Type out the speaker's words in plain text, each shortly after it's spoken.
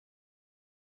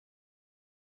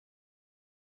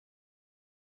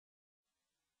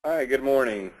Hi, good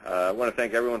morning. I want to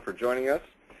thank everyone for joining us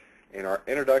in our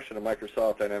introduction to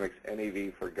Microsoft Dynamics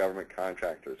NAV for Government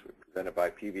Contractors, presented by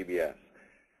PVBS.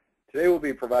 Today we'll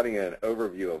be providing an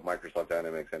overview of Microsoft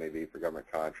Dynamics NAV for Government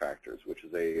Contractors, which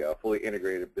is a fully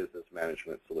integrated business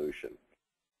management solution.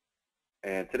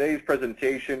 And today's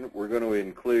presentation, we're going to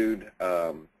include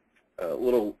a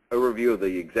little overview of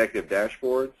the executive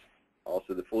dashboards,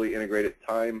 also the fully integrated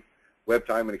web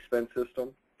time and expense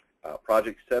system,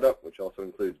 project setup, which also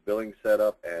includes billing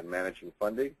setup and managing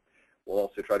funding. We'll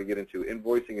also try to get into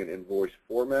invoicing and invoice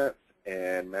formats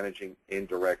and managing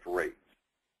indirect rates.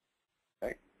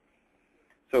 Okay.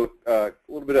 So a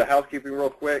little bit of housekeeping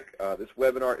real quick. This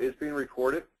webinar is being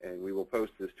recorded, and we will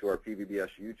post this to our PVBS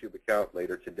YouTube account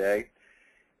later today.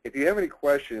 If you have any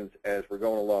questions as we're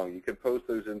going along, you can post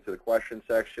those into the question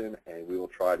section, and we will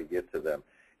try to get to them.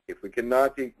 If we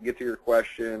cannot get to your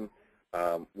question,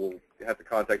 we'll have to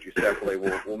contact you separately.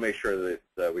 We'll make sure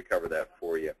that we cover that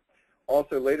for you.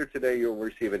 Also, later today, you'll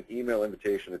receive an email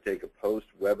invitation to take a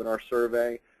post-webinar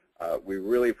survey. We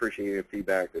really appreciate any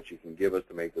feedback that you can give us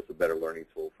to make this a better learning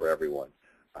tool for everyone.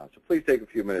 So please take a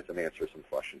few minutes and answer some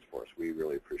questions for us. We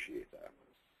really appreciate that.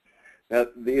 Now,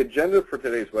 the agenda for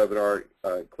today's webinar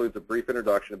includes a brief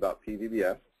introduction about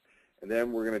PVBS, and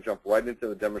then we're going to jump right into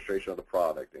the demonstration of the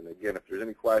product. And again, if there's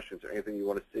any questions or anything you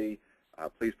want to see,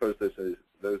 please post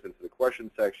those into the question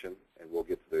section, and we'll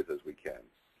get to those as we can.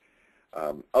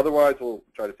 Otherwise, we'll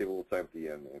try to save a little time at the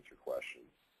end to answer questions.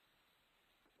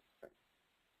 Okay.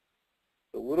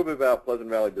 So a little bit about Pleasant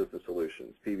Valley Business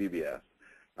Solutions, PVBS.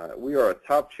 We are a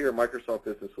top-tier Microsoft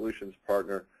Business Solutions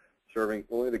partner serving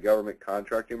only the government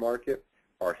contracting market.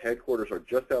 Our headquarters are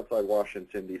just outside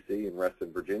Washington, D.C. in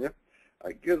Reston, Virginia.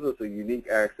 It gives us a unique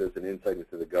access and insight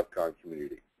into the GovCon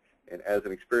community. And as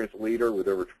an experienced leader with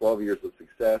over 12 years of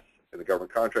success in the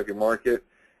government contracting market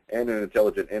and an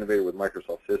intelligent innovator with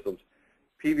Microsoft systems,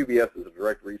 PVBS is a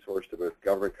direct resource to both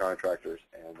government contractors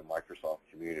and the Microsoft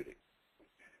community.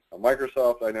 Now,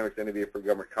 Microsoft Dynamics NAV for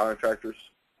Government Contractors,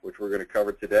 which we're going to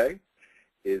cover today,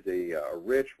 is a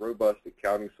rich, robust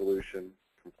accounting solution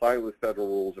compliant with federal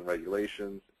rules and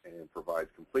regulations and provides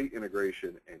complete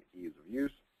integration and ease of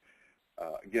use.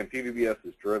 Again, PVBS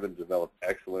is driven to develop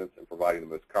excellence in providing the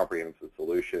most comprehensive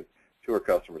solution to our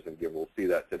customers, and again, we'll see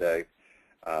that today.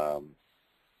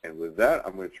 And with that,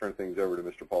 I'm going to turn things over to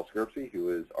Mr. Paul Skirpsey, who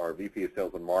is our VP of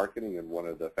Sales and Marketing and one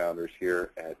of the founders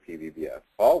here at PVBS.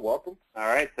 Paul, welcome. All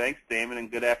right, thanks, Damon,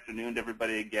 and good afternoon to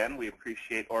everybody again. We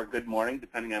appreciate, or good morning,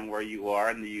 depending on where you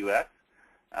are in the U.S.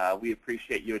 We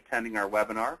appreciate you attending our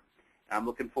webinar. I'm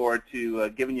looking forward to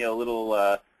giving you a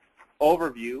little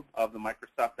overview of the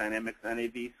Microsoft Dynamics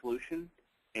NAV solution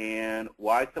and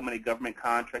why so many government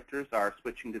contractors are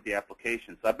switching to the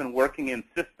application. So I've been working in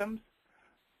systems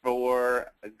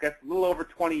for, I guess, a little over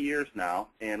 20 years now,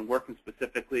 and working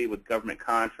specifically with government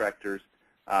contractors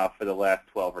for the last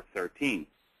 12 or 13.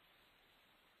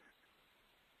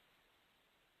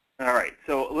 All right,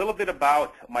 so a little bit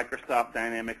about Microsoft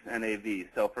Dynamics NAV.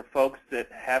 So for folks that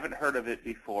haven't heard of it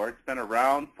before, it's been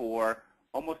around for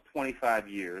almost 25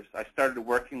 years. I started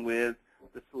working with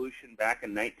the solution back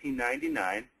in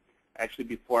 1999, actually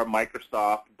before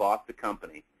Microsoft bought the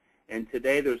company. And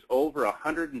today there's over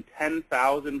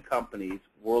 110,000 companies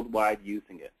worldwide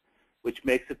using it, which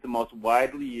makes it the most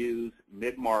widely used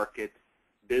mid-market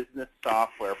business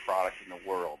software product in the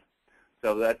world.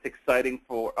 So that's exciting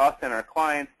for us and our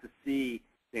clients to see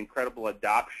the incredible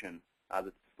adoption that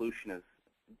the solution has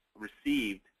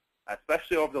received,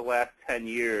 especially over the last 10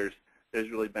 years. There's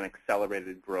really been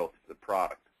accelerated growth for the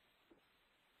product.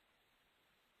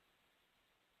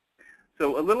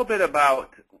 So a little bit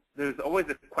about, there's always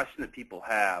a question that people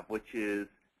have, which is,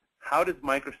 how does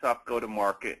Microsoft go to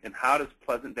market, and how does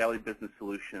Pleasant Valley Business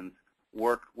Solutions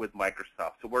work with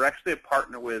Microsoft? So we're actually a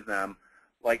partner with them.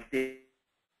 Like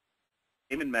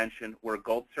Damon mentioned, we're a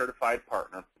gold certified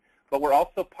partner, but we're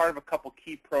also part of a couple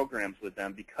key programs with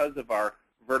them because of our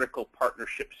vertical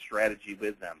partnership strategy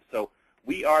with them. So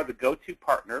we are the go-to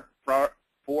partner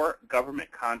for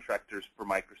government contractors for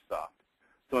Microsoft.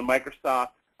 So when Microsoft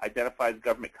identifies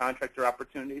government contractor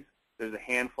opportunities, there's a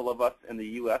handful of us in the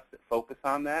U.S. that focus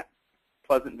on that.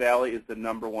 Pleasant Valley is the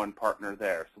 #1 partner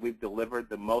there. So we've delivered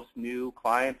the most new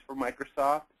clients for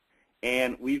Microsoft,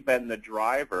 and we've been the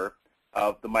driver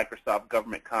of the Microsoft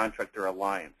Government Contractor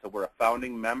Alliance. So we're a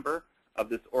founding member of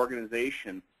this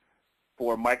organization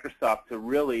for Microsoft to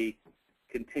really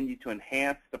continue to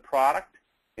enhance the product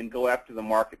and go after the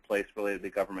marketplace related to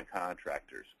government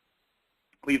contractors.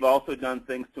 We've also done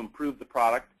things to improve the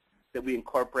product that we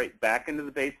incorporate back into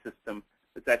the base system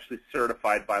that's actually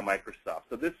certified by Microsoft.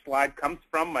 So this slide comes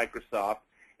from Microsoft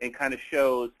and kind of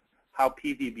shows how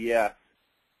PVBS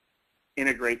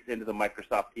integrates into the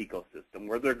Microsoft ecosystem.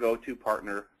 We're their go-to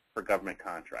partner for government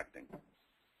contracting.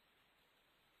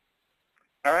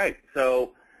 All right,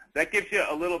 so that gives you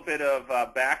a little bit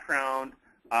of background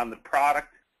on the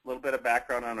product, a little bit of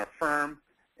background on our firm,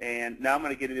 and now I'm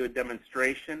going to get into a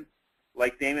demonstration.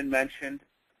 Like Damon mentioned,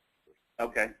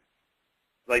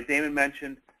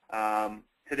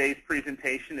 today's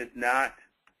presentation is not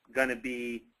going to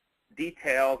be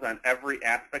details on every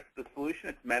aspect of the solution.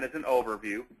 It's meant as an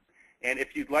overview. And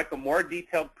if you'd like a more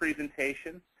detailed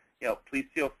presentation, please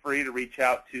feel free to reach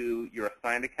out to your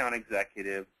assigned account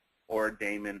executive or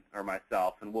Damon or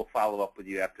myself, and we'll follow up with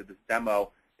you after this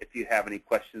demo if you have any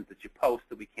questions that you post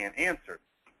that we can't answer.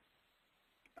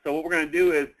 So what we're going to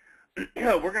do is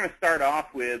we're going to start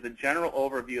off with a general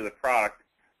overview of the product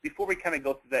before we kind of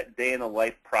go through that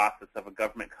day-in-the-life process of a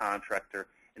government contractor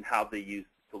and how they use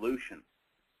the solution.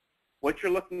 What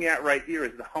you're looking at right here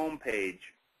is the home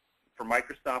page for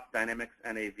Microsoft Dynamics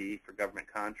NAV for government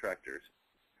contractors.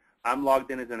 I'm logged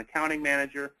in as an accounting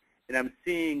manager, and I'm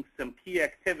seeing some key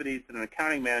activities that an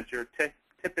accounting manager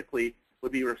typically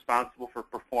would be responsible for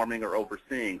performing or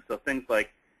overseeing. So things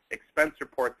like expense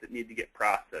reports that need to get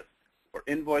processed or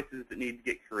invoices that need to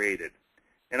get created.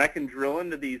 And I can drill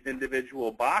into these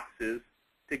individual boxes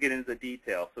to get into the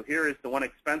detail. So here is the one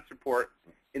expense report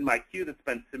in my queue that's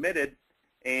been submitted,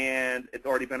 and it's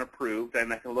already been approved.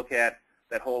 And I can look at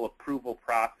that whole approval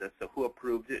process, so who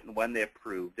approved it and when they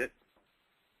approved it.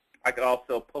 I could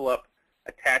also pull up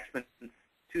attachments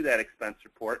to that expense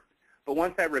report. But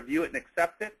once I review it and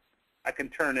accept it, I can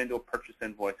turn it into a purchase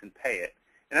invoice and pay it.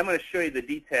 And I'm going to show you the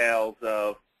details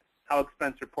of how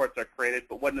expense reports are created.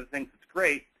 But one of the things that's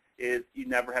great is you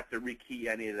never have to rekey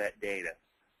any of that data.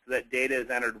 So that data is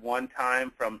entered one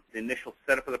time from the initial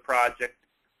setup of the project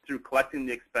through collecting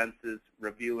the expenses,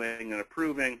 reviewing and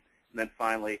approving, and then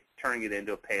finally turning it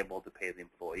into a payable to pay the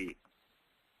employee.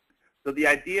 So the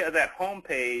idea of that home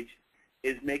page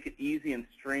is make it easy and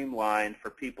streamlined for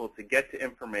people to get to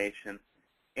information,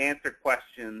 answer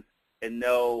questions, and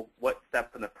know what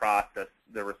step in the process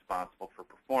they're responsible for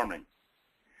performing.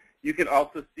 You can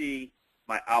also see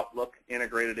my Outlook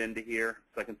integrated into here,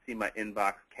 so I can see my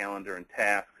inbox, calendar, and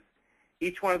tasks.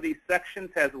 Each one of these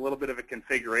sections has a little bit of a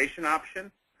configuration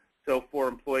option. So for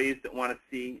employees that want to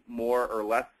see more or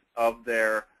less of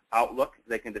their Outlook,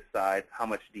 they can decide how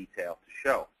much detail to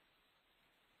show.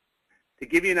 To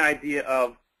give you an idea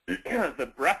of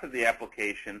the breadth of the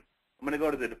application, I'm going to go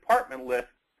to the department list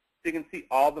so you can see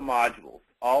all the modules,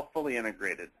 all fully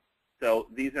integrated. So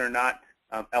these are not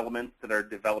elements that are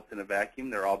developed in a vacuum.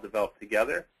 They're all developed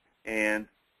together and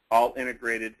all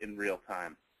integrated in real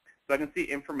time. So I can see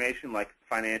information like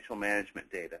financial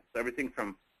management data. So everything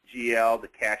from GL to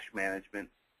cash management,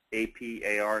 AP,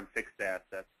 AR, and fixed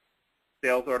assets,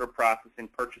 sales order processing,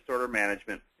 purchase order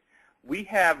management. We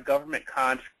have government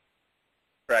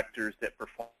contractors that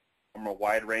perform a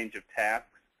wide range of tasks.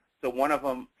 So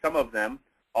some of them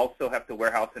also have to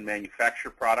warehouse and manufacture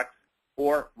products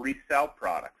or resell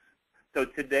products. So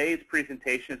today's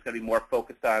presentation is going to be more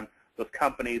focused on those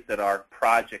companies that are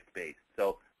project-based.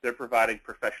 So they're providing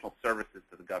professional services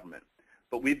to the government.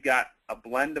 But we've got a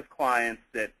blend of clients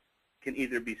that can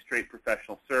either be straight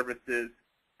professional services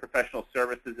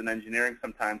and engineering,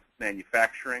 sometimes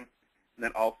manufacturing, and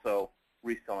then also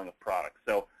reselling of products.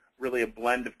 So really a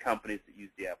blend of companies that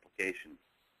use the application.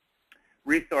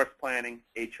 Resource planning,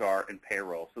 HR, and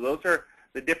payroll. So those are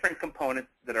the different components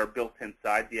that are built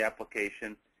inside the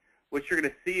application. What you're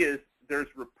going to see is there's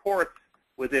reports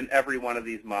within every one of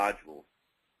these modules.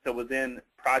 So within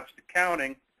project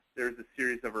accounting, there's a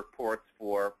series of reports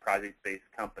for project-based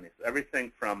companies. So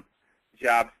everything from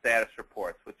job status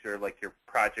reports, which are like your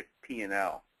project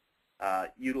P&L,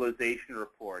 utilization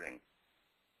reporting,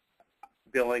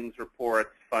 billings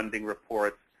reports, funding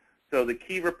reports. So the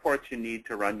key reports you need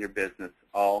to run your business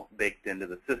all baked into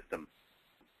the system.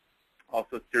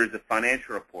 Also a series of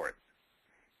financial reports.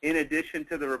 In addition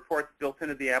to the reports built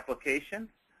into the application,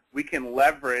 we can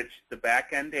leverage the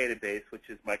back-end database, which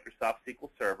is Microsoft SQL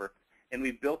Server, and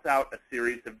we built out a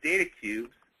series of data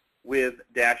cubes with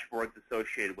dashboards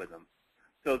associated with them.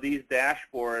 So these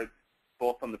dashboards,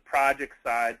 both on the project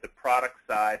side, the product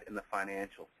side, and the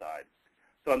financial side.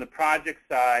 So on the project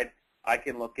side, I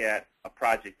can look at a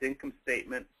project income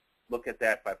statement, look at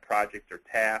that by project or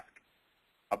task,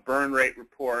 a burn rate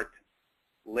report,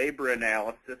 labor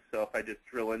analysis. So if I just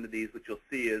drill into these, what you'll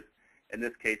see is, in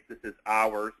this case, this is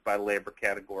hours by labor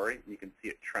category. You can see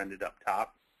it trended up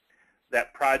top.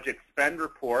 That project spend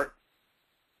report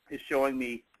is showing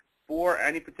me for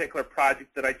any particular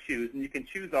project that I choose, and you can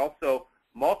choose also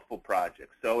multiple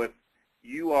projects. So if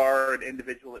you are an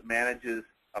individual that manages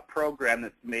a program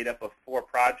that's made up of 4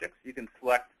 projects, you can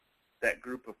select that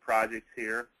group of projects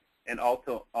here, and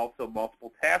also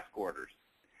multiple task orders.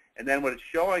 And then what it's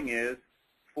showing is,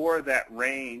 for that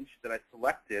range that I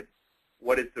selected,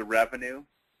 what is the revenue,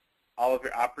 all of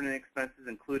your operating expenses,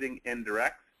 including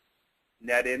indirects,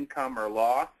 net income or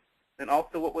loss, and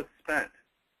also what was spent.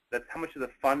 That's how much of the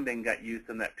funding got used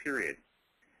in that period.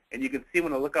 And you can see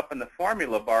when I look up in the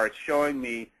formula bar, it's showing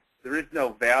me there is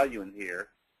no value in here.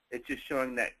 It's just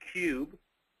showing that cube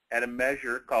at a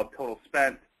measure called total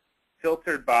spent,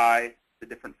 filtered by the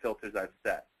different filters I've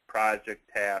set, project,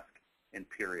 task, and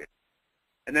period.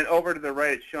 And then over to the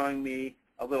right, it's showing me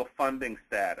a little funding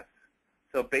status.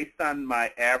 So based on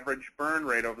my average burn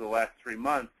rate over the last 3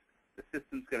 months, the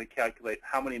system's going to calculate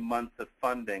how many months of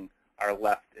funding are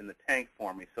left in the tank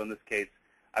for me. So in this case,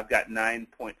 I've got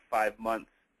 9.5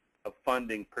 months of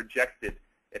funding projected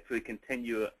if we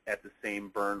continue at the same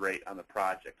burn rate on the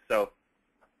project. So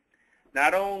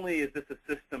not only is this a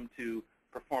system to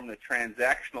perform the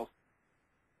transactional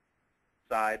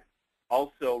side,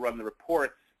 also run the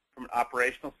reports from an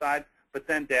operational side, but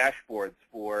then dashboards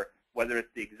for whether it's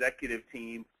the executive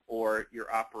team or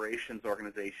your operations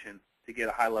organization to get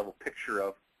a high-level picture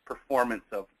of performance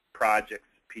of projects,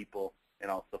 people,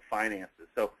 and also finances.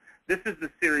 So this is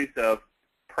the series of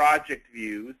project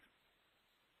views,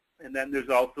 and then there's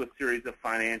also a series of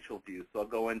financial views. So I'll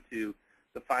go into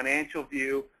the financial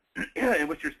view, and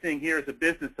what you're seeing here is a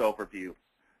business overview.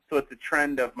 So it's a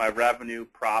trend of my revenue,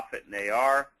 profit, and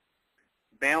AR.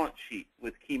 Balance sheet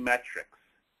with key metrics,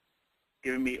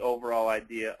 giving me overall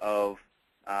idea of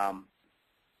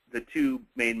the 2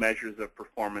 main measures of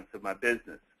performance of my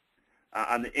business.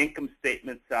 On the income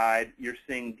statement side, you're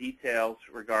seeing details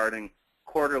regarding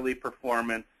quarterly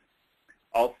performance,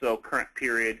 also current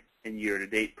period and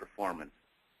year-to-date performance,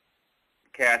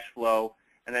 cash flow,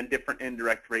 and then different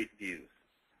indirect rate views.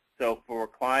 So for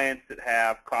clients that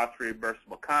have cost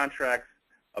reimbursable contracts,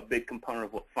 a big component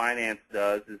of what finance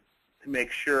does is to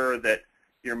make sure that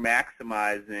you're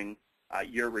maximizing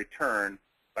your return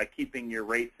by keeping your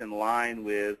rates in line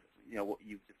with what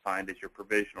you've defined as your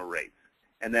provisional rates,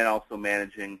 and then also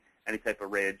managing any type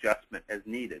of rate adjustment as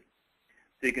needed.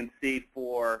 So you can see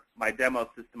for my demo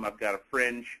system, I've got a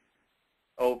fringe,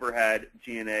 overhead,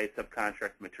 G&A,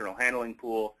 subcontract, material handling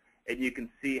pool, and you can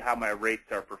see how my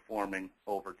rates are performing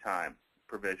over time,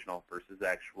 provisional versus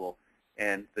actual,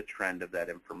 and the trend of that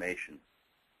information.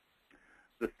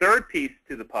 The third piece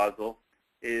to the puzzle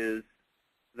is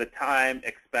the time,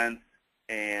 expense,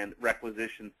 and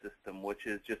requisition system, which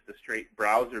is just a straight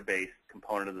browser-based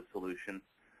component of the solution.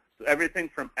 So everything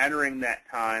from entering that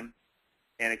time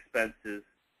and expenses,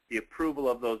 the approval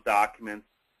of those documents,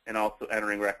 and also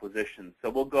entering requisitions. So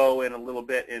we'll go in a little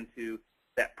bit into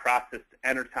that process to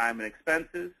enter time and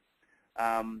expenses.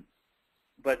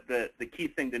 But the key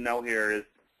thing to know here is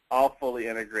all fully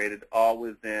integrated, all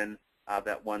within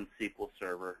that one SQL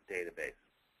Server database.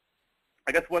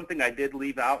 I guess one thing I did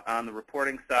leave out on the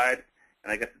reporting side,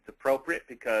 and I guess it's appropriate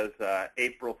because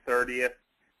April 30th,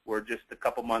 we're just a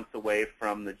couple months away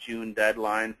from the June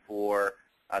deadline for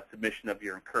submission of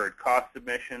your incurred cost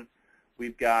submission.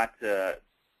 We've got the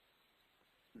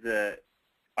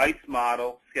ICE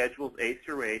model, schedules A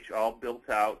through H, all built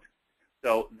out.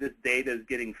 So this data is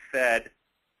getting fed,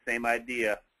 same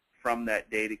idea, from that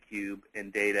data cube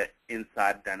and data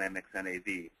inside Dynamics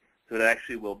NAV. So it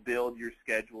actually will build your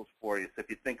schedules for you. So if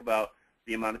you think about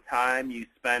the amount of time you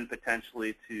spend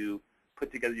potentially to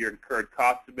put together your incurred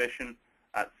cost submission,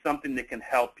 something that can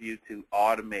help you to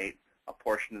automate a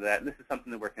portion of that. And this is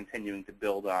something that we're continuing to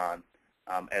build on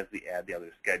as we add the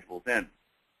other schedules in.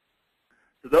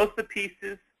 So those are the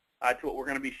pieces to what we're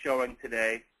going to be showing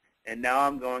today. And now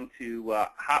I'm going to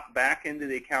hop back into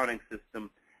the accounting system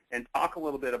and talk a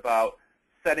little bit about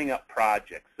setting up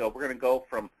projects. So we're going to go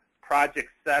from project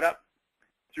setup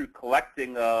through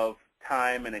collecting of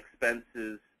time and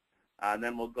expenses, and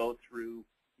then we'll go through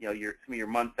some of your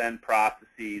month-end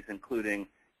processes, including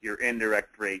your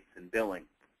indirect rates and billing.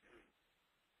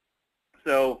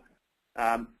 So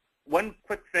one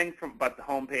quick thing about the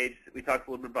home page, we talked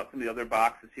a little bit about some of the other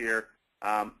boxes here.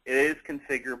 It is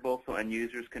configurable, so end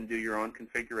users can do your own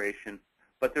configuration,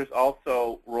 but there's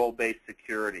also role-based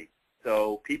security.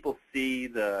 So people see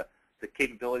the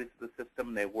capabilities of the system,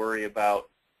 and they worry about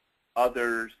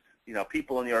others,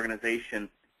 people in the organization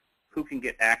who can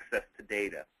get access to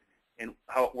data. And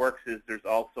how it works is there's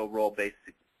also role-based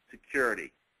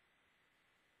security.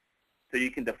 So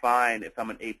you can define, if I'm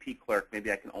an AP clerk,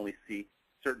 maybe I can only see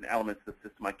certain elements of the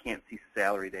system. I can't see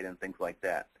salary data and things like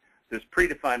that. There's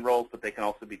predefined roles, but they can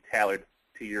also be tailored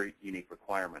to your unique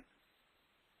requirements.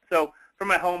 So from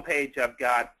my home page, I've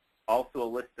got also a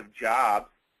list of jobs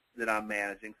that I'm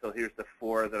managing. So here's the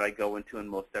 4 that I go into in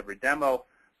most every demo.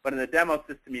 But in the demo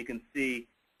system, you can see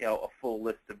a full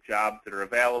list of jobs that are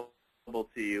available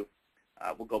to you.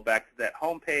 We'll go back to that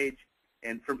home page,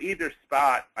 and from either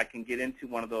spot, I can get into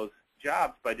one of those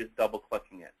jobs by just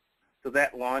double-clicking it. So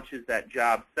that launches that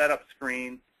job setup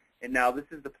screen, and now this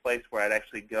is the place where I'd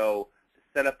actually go to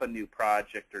set up a new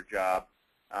project or job,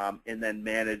 and then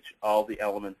manage all the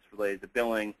elements related to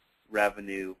billing,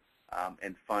 revenue,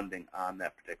 and funding on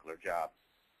that particular job.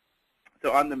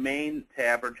 So on the main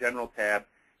tab or general tab,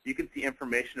 you can see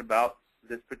information about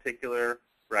this particular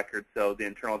record, so the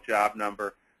internal job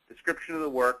number, description of the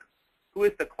work, who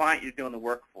is the client you're doing the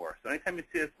work for. So anytime you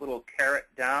see this little caret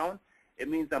down, it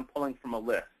means I'm pulling from a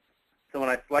list. So when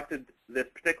I selected this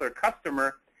particular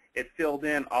customer, it filled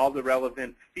in all the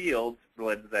relevant fields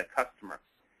related to that customer.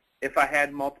 If I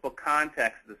had multiple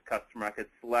contacts for this customer, I could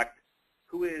select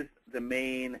who is the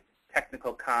main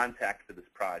technical contact for this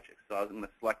project. So I was going to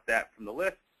select that from the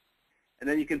list. And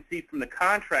then you can see from the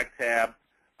contract tab,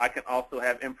 I can also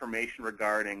have information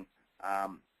regarding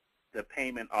the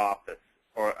payment office,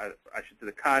 or I should say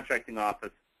the contracting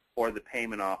office or the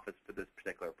payment office for this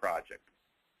particular project.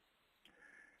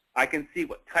 I can see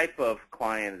what type of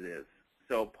client it is.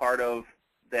 So part of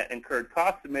that incurred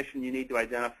cost submission, you need to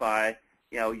identify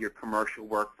your commercial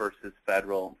work versus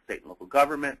federal, state, and local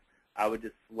government. I would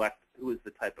just select who is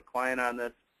the type of client on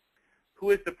this.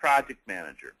 Who is the project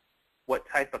manager? What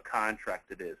type of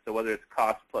contract it is. So whether it's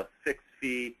cost plus fixed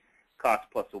fee, cost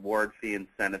plus award fee,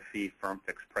 incentive fee, firm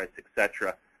fixed price,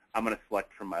 etc. I'm going to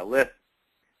select from my list.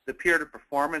 The period of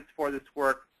performance for this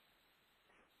work,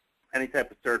 any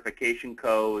type of certification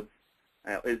codes,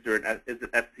 is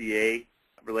it FCA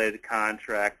related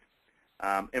contract,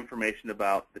 information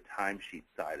about the timesheet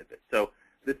side of it. So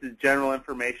this is general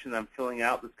information I'm filling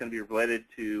out that's going to be related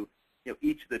to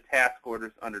each of the task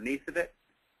orders underneath of it,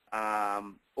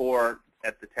 or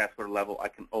at the task order level, I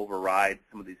can override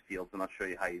some of these fields, and I'll show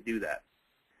you how you do that.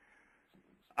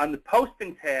 On the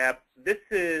posting tab, this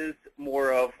is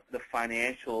more of the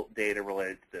financial data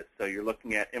related to this. So you're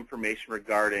looking at information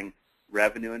regarding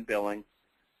revenue and billing.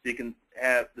 So you can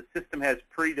have, the system has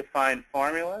predefined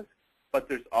formulas, but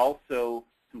there's also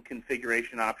some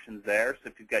configuration options there. So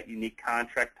if you've got unique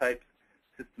contract types,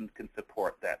 systems can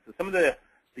support that. So some of the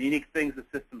unique things the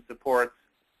system supports,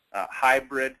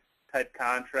 hybrid type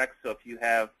contracts. So if you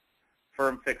have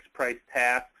firm fixed price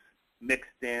tasks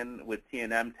mixed in with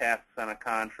T&M tasks on a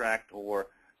contract, or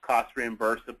cost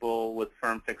reimbursable with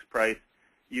firm fixed price,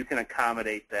 you can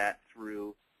accommodate that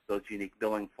through those unique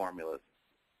billing formulas.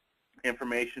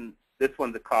 Information, this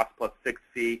one's a cost plus fixed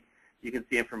fee. You can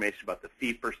see information about the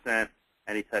fee percent,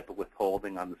 any type of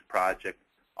withholding on this project,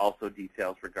 also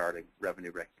details regarding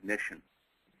revenue recognition.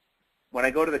 When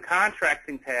I go to the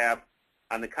contracting tab,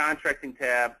 on the contracting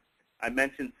tab, I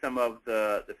mentioned some of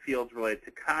the fields related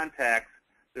to contacts.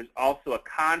 There's also a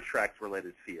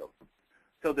contract-related field.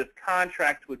 So this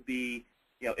contract would be,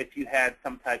 if you had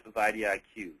some type of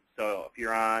IDIQ. So if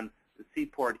you're on the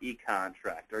Seaport E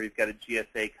contract, or you've got a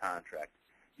GSA contract,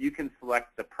 you can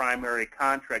select the primary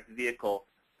contract vehicle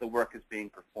the work is being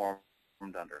performed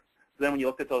under. So then when you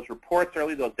look at those reports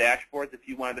early, those dashboards, if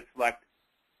you wanted to select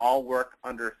all work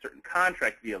under a certain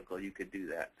contract vehicle, you could do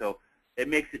that. So it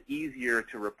makes it easier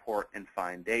to report and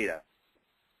find data.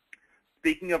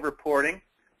 Speaking of reporting,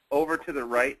 over to the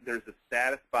right, there's a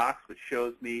status box which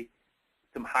shows me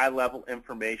some high-level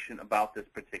information about this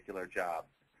particular job.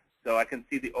 So I can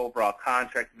see the overall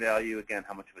contract value, again,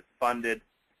 how much of it's funded,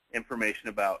 information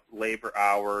about labor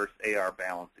hours, AR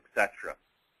balance, etc.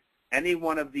 Any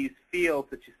one of these fields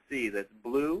that you see that's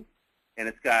blue and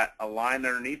it's got a line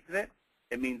underneath of it,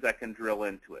 it means I can drill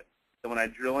into it. So when I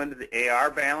drill into the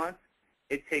AR balance,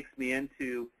 it takes me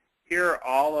into, here are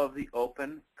all of the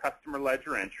open customer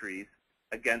ledger entries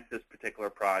against this particular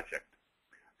project.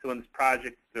 So in this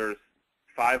project, there's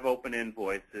 5 open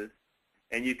invoices,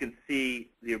 and you can see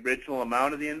the original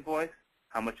amount of the invoice,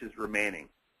 how much is remaining.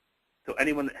 So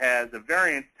anyone that has a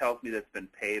variance tells me that's been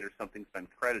paid or something's been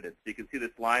credited. So you can see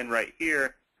this line right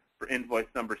here for invoice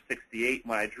number 68.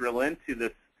 When I drill into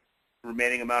this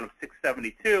remaining amount of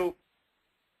 672,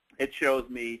 it shows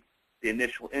me the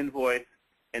initial invoice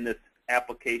and this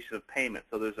application of payment.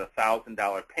 So there's a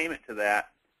 $1,000 payment to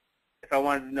that. If I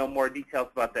wanted to know more details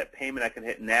about that payment, I can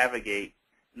hit Navigate,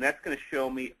 and that's going to show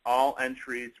me all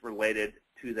entries related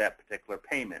to that particular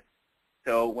payment.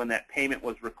 So when that payment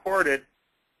was recorded,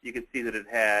 you can see that it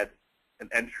had an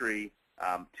entry,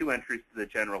 2 entries to the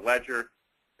general ledger,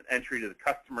 an entry to the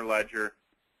customer ledger,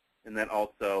 and then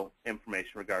also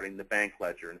information regarding the bank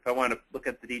ledger. And if I want to look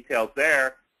at the details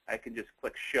there, I can just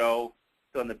click Show.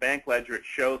 So in the bank ledger, it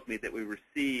shows me that we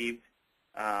received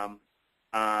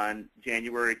on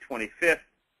January 25th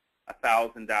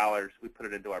 $1,000. We put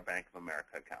it into our Bank of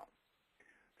America account.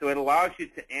 So it allows you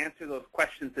to answer those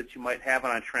questions that you might have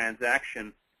on a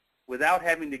transaction without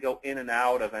having to go in and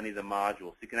out of any of the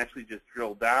modules. You can actually just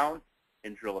drill down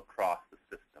and drill across the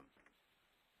system.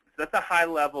 So that's a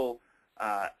high-level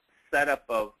setup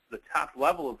of the top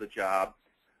level of the job,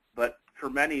 but for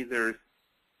many there's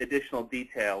additional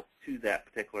details to that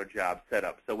particular job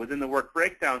setup. So within the work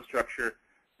breakdown structure,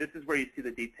 this is where you see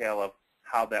the detail of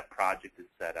how that project is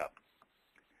set up.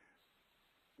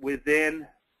 Within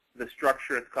the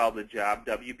structure, it's called the job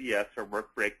WBS, or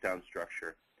work breakdown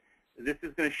structure. This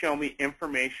is going to show me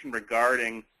information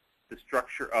regarding the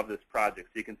structure of this project.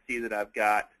 So you can see that I've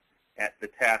got at the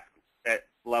task at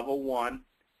level 1,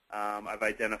 I've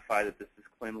identified that this is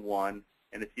CLIN 1.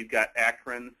 And if you've got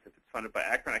Akron's, if it's funded by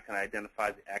Akron, I can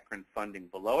identify the Akron funding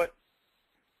below it.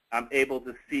 I'm able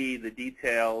to see the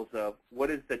details of what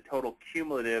is the total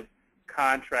cumulative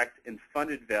contract and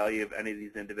funded value of any of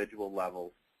these individual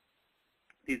levels.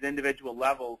 These individual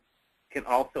levels can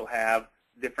also have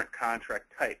different contract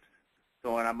types.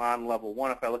 So when I'm on level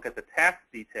 1, if I look at the task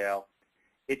detail,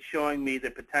 it's showing me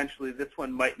that potentially this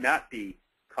one might not be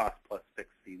cost plus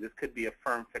fixed fee. This could be a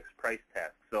firm fixed price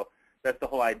task. So that's the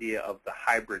whole idea of the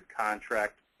hybrid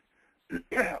contract.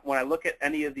 When I look at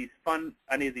any of these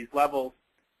levels,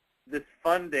 this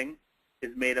funding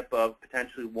is made up of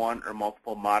potentially one or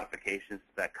multiple modifications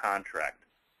to that contract.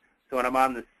 So when I'm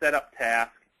on the setup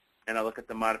task and I look at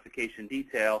the modification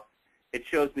detail, it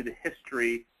shows me the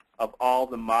history of all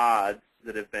the mods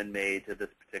that have been made to this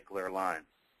particular line.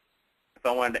 If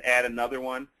I wanted to add another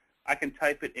one, I can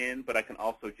type it in, but I can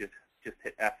also just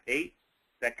hit F8.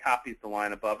 That copies the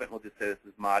line above it. We'll just say this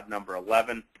is mod number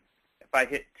 11. If I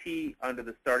hit T under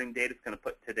the starting date, it's going to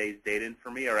put today's date in for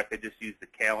me, or I could just use the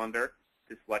calendar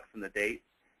to select from the date.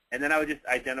 And then I would just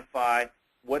identify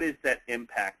what is that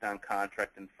impact on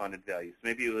contract and funded values.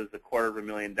 Maybe it was a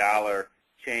 $250,000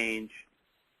 change,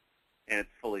 and it's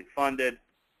fully funded.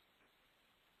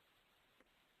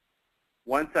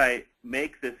 Once I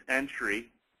make this entry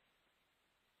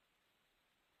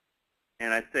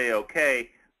and I say OK,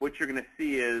 what you're going to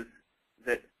see is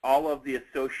that all of the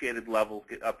associated levels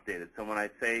get updated. So when I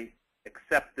say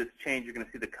accept this change, you're going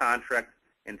to see the contract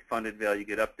and funded value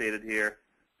get updated here.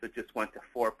 So it just went to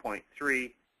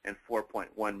 4.3 and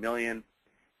 4.1 million.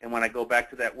 And when I go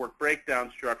back to that work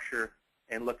breakdown structure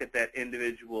and look at that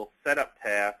individual setup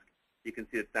task, you can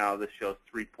see that now this shows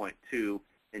 3.2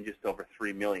 and just over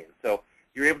 3 million. So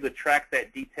you're able to track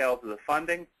that details of the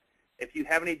funding. If you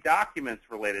have any documents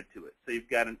related to it, so you've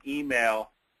got an email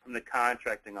from the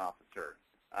contracting officer,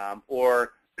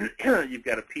 or you've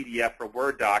got a PDF or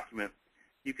Word document,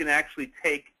 you can actually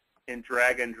take and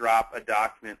drag and drop a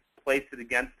document, place it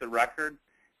against the record,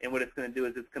 and what it's going to do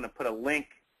is it's going to put a link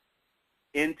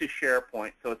into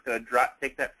SharePoint. So it's going to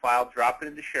take that file, drop it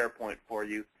into SharePoint for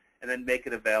you, and then make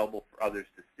it available for others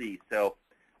to see. So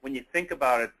when you think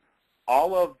about it,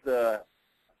 all of the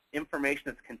information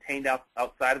that's contained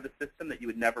outside of the system that you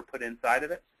would never put inside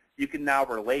of it, you can now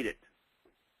relate it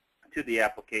to the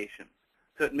application.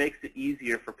 So it makes it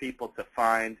easier for people to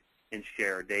find and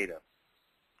share data.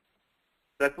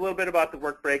 So that's a little bit about the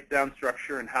work breakdown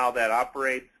structure and how that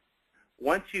operates.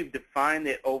 Once you've defined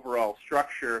the overall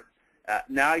structure,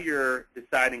 now you're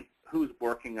deciding who's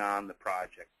working on the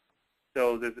project.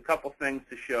 So there's a couple things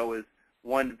to show is,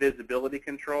 one, visibility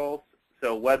controls.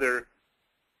 So whether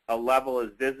a level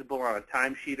is visible on a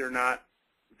timesheet or not,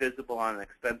 visible on an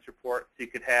expense report. So you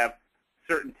could have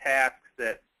certain tasks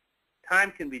that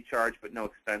time can be charged but no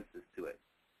expenses to it.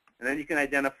 And then you can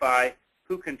identify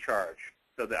who can charge.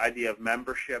 So the idea of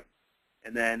membership,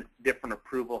 and then different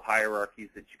approval hierarchies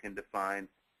that you can define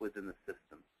within the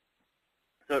system.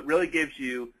 So it really gives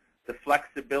you the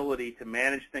flexibility to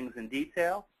manage things in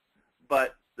detail,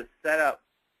 but the setup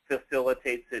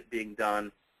facilitates it being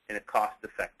done in a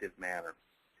cost-effective manner.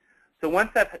 So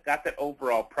once I've got that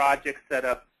overall project set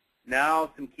up,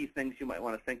 now some key things you might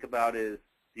want to think about is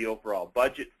the overall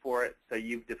budget for it. So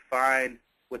you've defined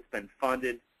what's been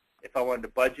funded. If I wanted to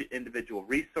budget individual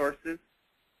resources,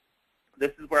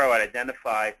 this is where I would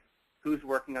identify who's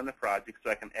working on the project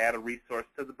so I can add a resource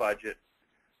to the budget,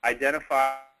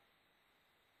 identify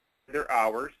their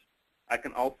hours. I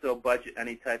can also budget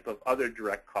any type of other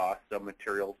direct costs, so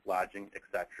materials, lodging,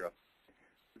 etc.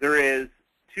 There is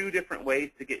two different ways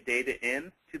to get data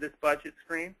in to this budget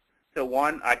screen. So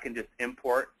one, I can just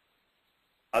import.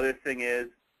 Other thing is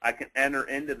I can enter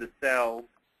into the cells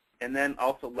and then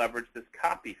also leverage this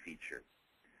copy feature.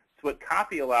 So what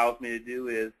copy allows me to do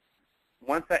is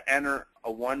once I enter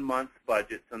a 1 month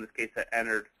budget, so in this case I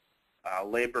entered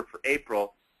labor for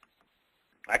April,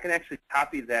 I can actually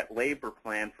copy that labor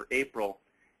plan for April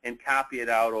and copy it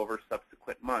out over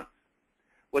subsequent months.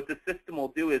 What the system will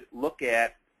do is look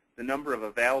at the number of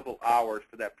available hours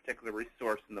for that particular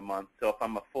resource in the month. So if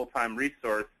I'm a full-time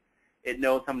resource, it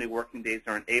knows how many working days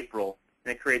are in April,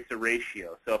 and it creates a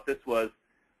ratio. So if this was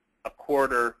a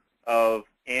quarter of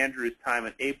Andrew's time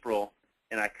in April,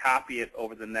 and I copy it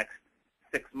over the next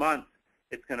 6 months,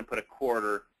 it's going to put a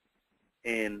quarter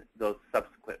in those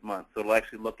subsequent months. So it'll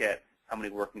actually look at how many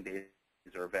working days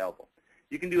are available.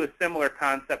 You can do a similar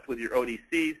concept with your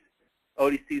ODCs.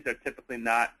 ODCs are typically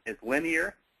not as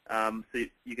linear, so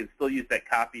you can still use that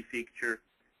copy feature,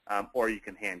 or you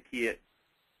can hand key it.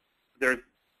 There's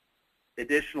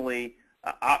additionally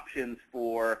options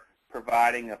for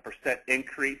providing a %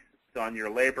 increase. So on your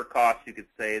labor costs, you could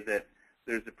say that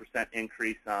there's a %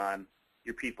 increase on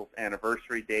your people's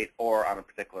anniversary date or on a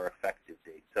particular effective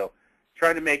date. So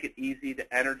trying to make it easy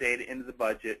to enter data into the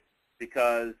budget,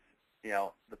 because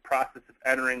the process of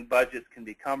entering budgets can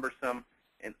be cumbersome,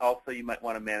 and also you might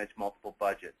want to manage multiple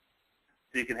budgets.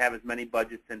 So you can have as many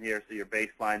budgets in here. So your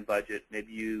baseline budget,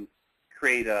 maybe you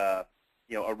create a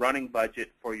running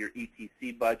budget for your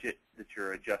ETC budget that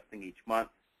you're adjusting each month.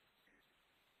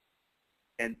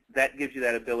 And that gives you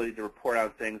that ability to report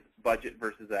on things, budget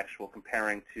versus actual,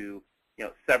 comparing to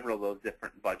several of those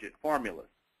different budget formulas.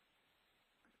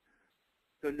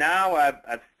 So now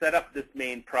I've set up this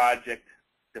main project,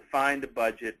 defined a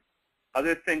budget.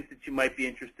 Other things that you might be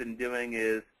interested in doing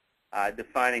is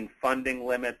defining funding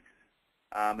limits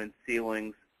and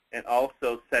ceilings, and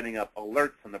also setting up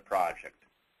alerts on the project.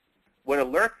 What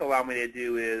alerts allow me to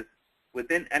do is,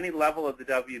 within any level of the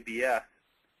WBS,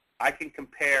 I can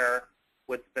compare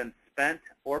what's been spent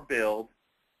or billed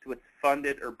to what's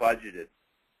funded or budgeted,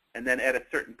 and then at a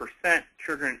certain %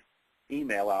 trigger an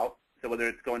email out. So whether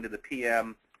it's going to the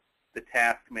PM, the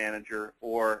task manager,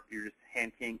 or you're just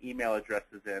hand keying email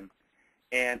addresses in,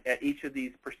 and at each of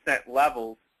these %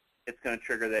 levels, it's going to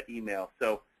trigger that email.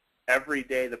 So every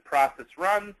day the process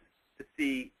runs to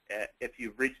see if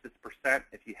you've reached this %.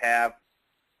 If you have,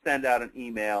 send out an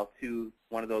email to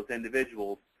one of those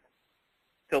individuals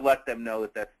to let them know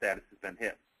that that status has been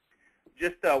hit.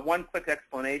 Just one quick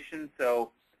explanation.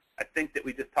 So I think that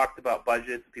we just talked about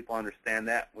budgets, so people understand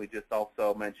that. We just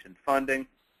also mentioned funding.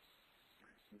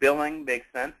 Billing makes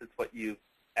sense. It's what you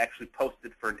actually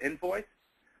posted for an invoice.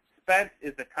 Spent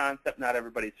is a concept not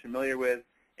everybody's familiar with.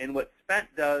 And what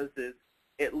spent does is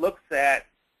it looks at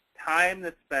time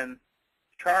that's been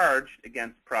charged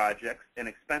against projects and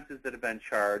expenses that have been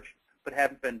charged but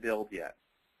haven't been billed yet.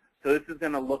 So this is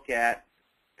going to look at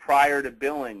prior to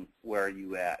billing, where are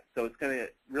you at. So it's going to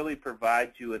really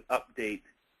provide you an update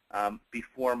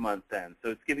before month end.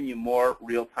 So it's giving you more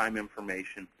real-time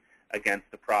information against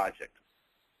the project.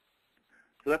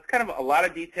 So that's kind of a lot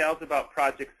of details about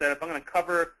project setup. I'm going to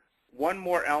cover one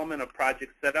more element of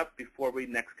project setup before we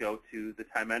next go to the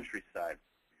time entry side.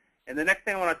 And the next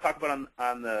thing I want to talk about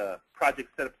on the project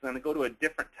setup is I'm going to go to a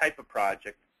different type of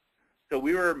project. So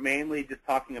we were mainly just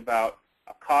talking about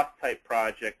a cost type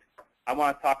project. I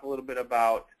want to talk a little bit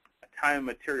about a time and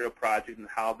material project and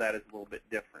how that is a little bit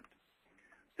different.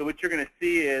 So what you're going to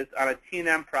see is on a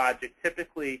T&M project,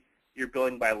 typically you're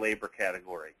billing by labor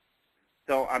category.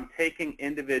 So I'm taking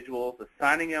individuals,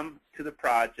 assigning them to the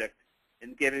project,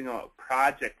 and giving them a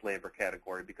project labor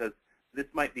category, because this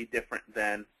might be different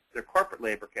than their corporate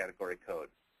labor category code.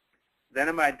 Then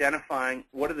I'm identifying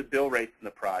what are the bill rates in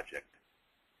the project.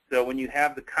 So when you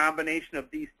have the combination of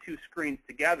these two screens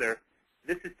together,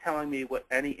 this is telling me what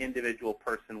any individual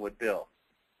person would bill.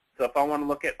 So if I want to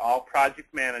look at all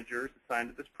project managers assigned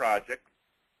to this project,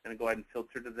 I'm going to go ahead and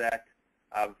filter to that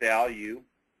value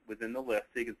within the list.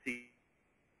 So you can see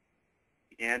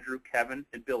Andrew, Kevin,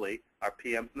 and Billy are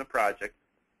PMs in the project.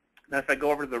 Now if I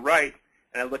go over to the right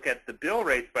and I look at the bill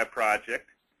rates by project,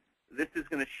 this is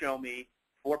going to show me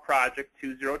for project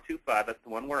 2025, that's the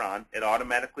one we're on. It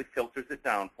automatically filters it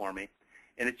down for me.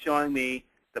 And it's showing me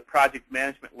the project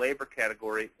management labor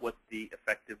category, what the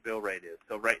effective bill rate is.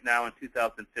 So right now in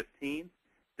 2015,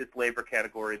 this labor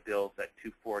category bills at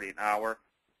 $240 an hour.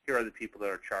 Here are the people that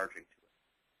are charging to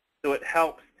it. So it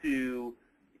helps to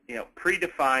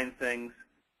predefine things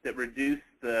that reduce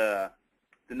the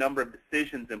number of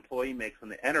decisions the employee makes when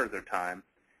they enter their time,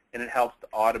 and it helps to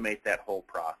automate that whole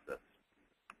process.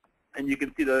 And you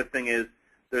can see the other thing is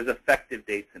there's effective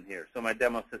dates in here. So my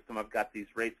demo system, I've got these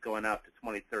rates going out to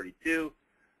 2032.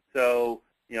 So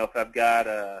if I've got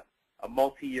a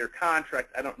multi-year contract,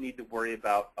 I don't need to worry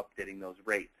about updating those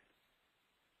rates.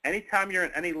 anytime you're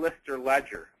in any list or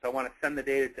ledger, if I want to send the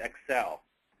data to Excel,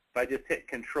 if I just hit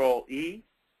Control-E,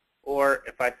 or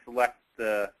if I select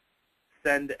the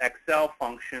Send Excel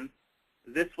function,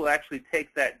 this will actually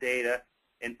take that data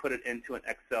and put it into an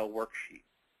Excel worksheet.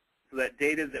 So that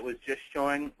data that was just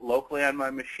showing locally on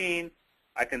my machine,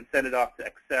 I can send it off to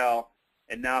Excel.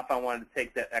 And now if I wanted to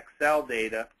take that Excel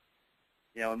data,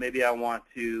 and maybe I want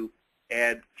to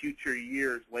add future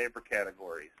years labor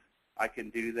categories, I can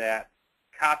do that,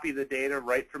 copy the data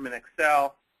right from an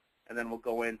Excel, and then we'll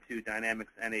go into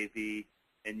Dynamics NAV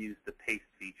and use the paste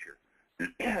feature.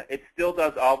 It still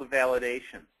does all the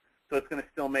validation. So it's going to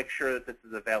still make sure that this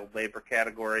is a valid labor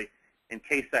category. In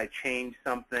case I change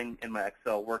something in my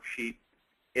Excel worksheet,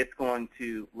 it's going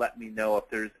to let me know if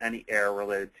there's any error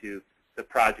related to the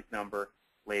project number,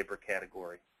 labor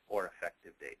category, or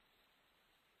effective date.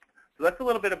 So that's a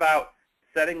little bit about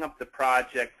setting up the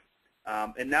project.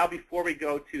 And now before we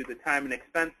go to the time and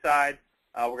expense side,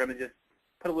 we're going to just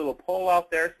put a little poll out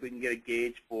there so we can get a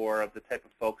gauge for the type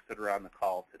of folks that are on the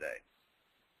call today.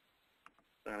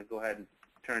 So I'm going to go ahead and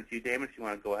turn to you, Damon, if you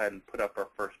want to go ahead and put up our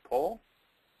first poll.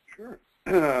 Sure.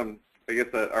 I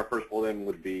guess our first poll then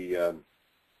would be,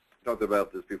 talked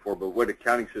about this before, but what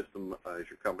accounting system is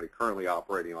your company currently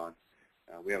operating on?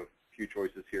 We have a few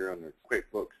choices here under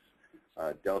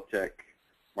QuickBooks, Deltek,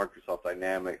 Microsoft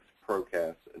Dynamics,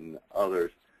 Procast, and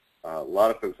others. A lot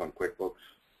of folks on QuickBooks.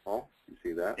 Paul, you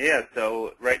see that? Yeah,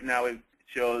 so right now it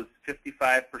shows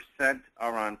 55%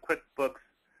 are on QuickBooks.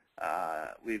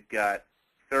 We've got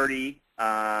 30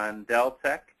 on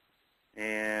Deltek,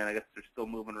 and I guess they're still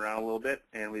moving around a little bit.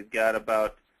 And we've got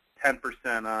about 10%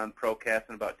 on Procast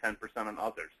and about 10% on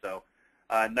others. So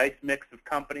nice mix of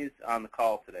companies on the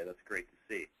call today. That's great to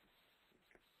see.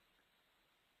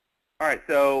 All right,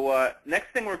 so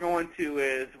next thing we're going to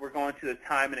is we're going to the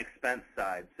time and expense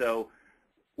side. So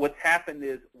what's happened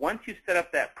is once you set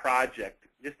up that project,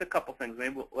 just a couple things.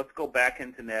 Maybe let's go back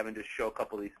into NAV and just show a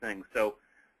couple of these things. So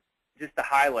just to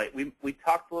highlight, we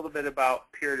talked a little bit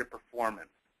about period of performance.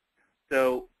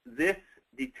 So this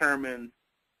determines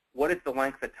what is the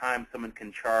length of time someone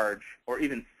can charge or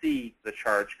even see the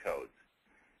charge codes.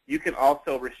 You can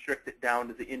also restrict it down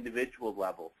to the individual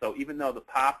level. So even though the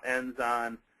POP ends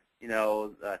on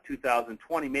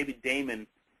 2020, maybe Damon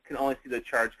can only see the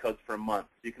charge codes for a month.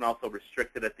 So you can also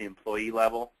restrict it at the employee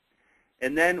level.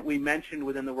 And then we mentioned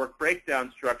within the work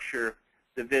breakdown structure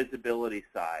the visibility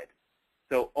side.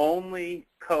 So only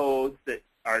codes that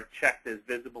are checked as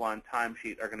visible on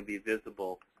timesheet are going to be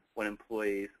visible when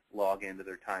employees log into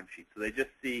their timesheet. So they just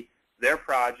see their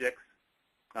projects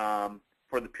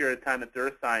for the period of time that they're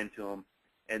assigned to them,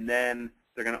 and then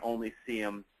they're going to only see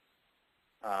them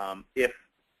if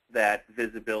that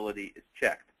visibility is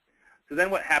checked. So then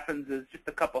what happens is just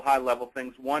a couple high-level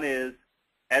things. One is,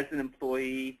 as an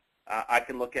employee, I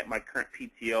can look at my current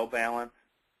PTO balance.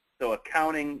 So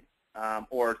accounting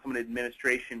or someone in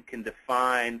administration can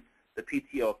define the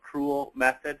PTO accrual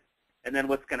method. And then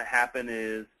what's going to happen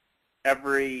is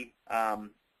every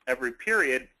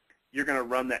period, you're going to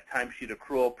run that timesheet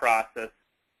accrual process,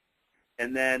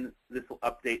 and then this will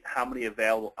update how many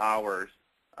available hours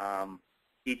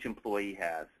each employee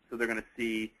has. So they're going to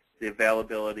see the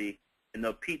availability. In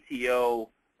the PTO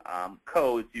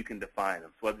codes, you can define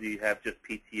them. So whether you have just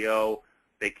PTO,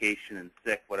 vacation, and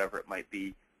sick, whatever it might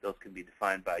be, those can be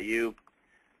defined by you.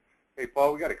 Hey,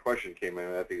 Paul, we got a question came in,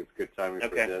 and I think it's good timing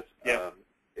for this. Yeah.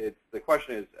 The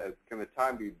question is, can the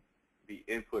time be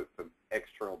input from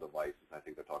external devices? I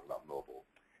think they're talking about mobile.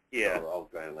 Yeah. So I'll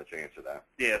go ahead and let you answer that.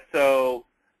 Yeah, so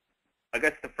I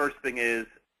guess the first thing is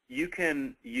you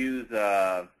can use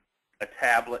a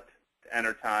tablet to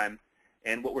enter time.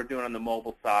 And what we're doing on the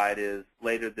mobile side is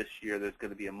later this year there's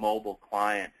going to be a mobile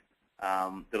client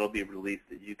that will be released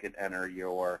that you can enter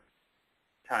your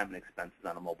time and expenses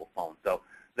on a mobile phone. So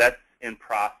that's in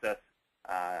process.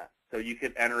 So you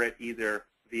can enter it either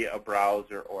via a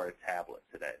browser or a tablet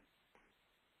today.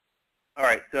 All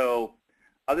right, so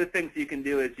other things you can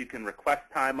do is you can request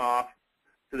time off.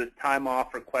 So this time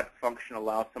off request function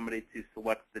allows somebody to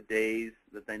select the days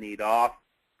that they need off,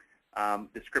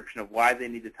 description of why they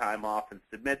need the time off, and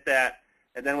submit that.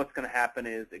 And then what's going to happen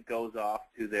is it goes off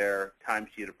to their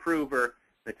timesheet approver.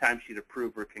 The timesheet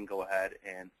approver can go ahead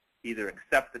and either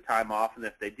accept the time off, and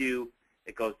if they do,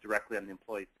 it goes directly on the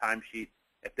employee's timesheet.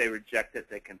 If they reject it,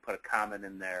 they can put a comment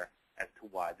in there as to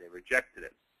why they rejected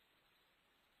it.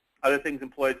 Other things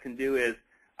employees can do is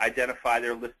identify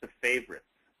their list of favorites.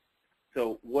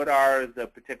 So what are the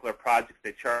particular projects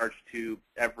they charge to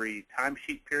every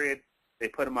timesheet period? They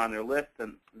put them on their list,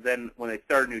 and then when they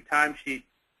start a new timesheet,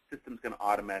 the system's going to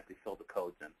automatically fill the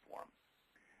codes in for them.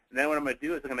 And then what I'm going to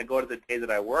do is I'm going to go to the day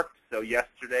that I worked. So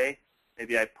yesterday,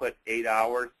 maybe I put 8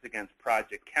 hours against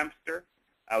Project Kempster.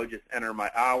 I would just enter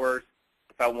my hours.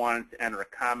 If I wanted to enter a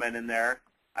comment in there,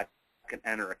 I can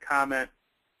enter a comment,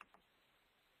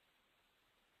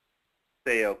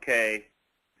 say OK,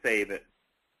 save it.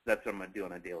 That's what I'm going to do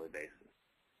on a daily basis.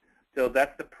 So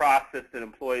that's the process that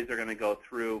employees are going to go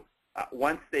through.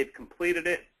 Once they've completed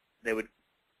it, they would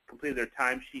complete their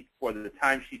timesheet for the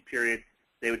timesheet period.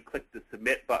 They would click the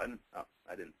Submit button. Oh,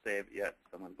 I didn't save it yet,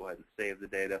 so I'm going to go ahead and save the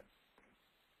data.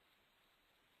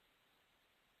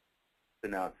 So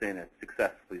now it's saying it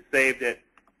successfully saved it.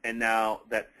 And now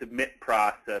that Submit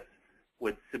process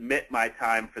would submit my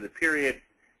time for the period,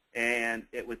 and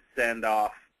it would send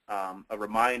off a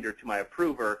reminder to my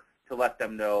approver to let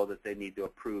them know that they need to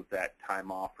approve that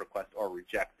time off request or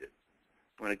reject it.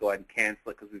 I'm going to go ahead and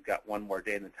cancel it because we've got one more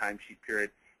day in the timesheet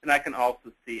period. And I can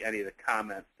also see any of the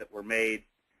comments that were made,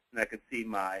 and I can see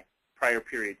my prior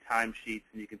period timesheets,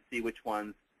 and you can see which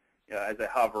ones, as I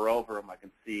hover over them, I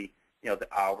can see the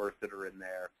hours that are in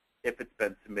there, if it's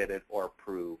been submitted or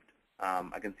approved.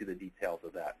 I can see the details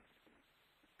of that.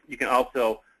 You can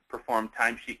also perform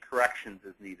timesheet corrections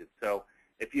as needed. So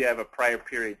if you have a prior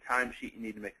period timesheet you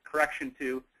need to make a correction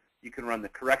to, you can run the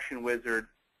correction wizard,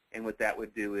 and what that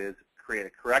would do is create a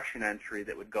correction entry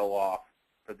that would go off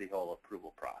for the whole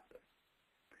approval process.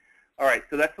 All right,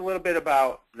 so that's a little bit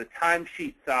about the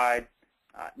timesheet side.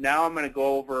 Now I'm going to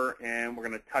go over and we're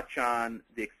going to touch on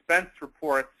the expense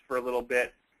reports for a little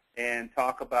bit and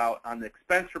talk about, on the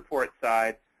expense report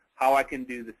side, how I can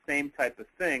do the same type of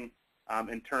thing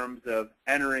in terms of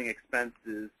entering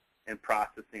expenses and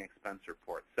processing expense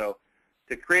reports. So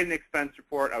to create an expense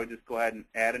report, I would just go ahead and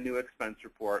add a new expense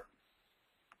report,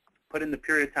 put in the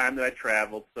period of time that I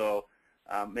traveled. So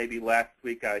maybe last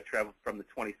week I traveled from the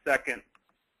 22nd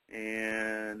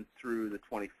and through the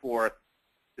 24th.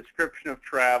 Description of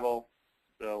travel,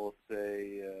 so we'll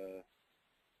say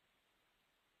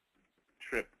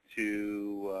trip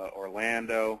to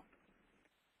Orlando.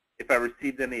 If I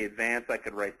received any advance, I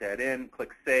could write that in,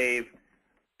 click Save,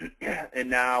 and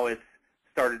now it's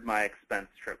started my expense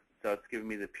trip. So it's giving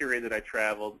me the period that I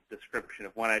traveled, description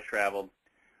of when I traveled.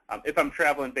 If I'm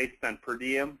traveling based on per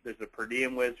diem, there's a per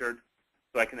diem wizard,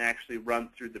 so I can actually run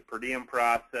through the per diem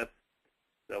process.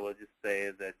 So we'll just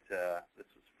say that this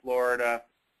was Florida.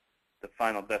 The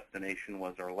final destination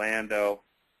was Orlando,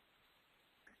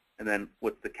 and then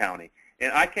what's the county.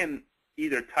 And I can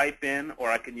either type in or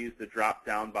I can use the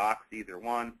drop-down box, either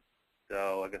one.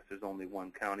 So I guess there's only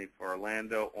one county for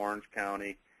Orlando, Orange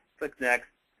County. Click Next,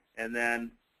 and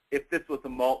then if this was a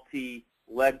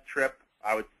multi-leg trip,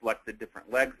 I would select the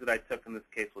different legs that I took. In this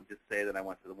case, we'll just say that I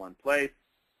went to the one place.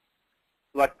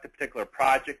 Select the particular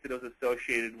project that it was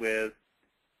associated with.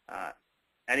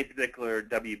 Any particular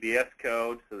WBS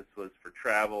code, so this was for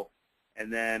travel,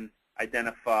 and then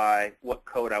identify what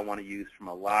code I want to use from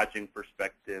a lodging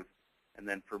perspective, and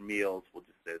then for meals, we'll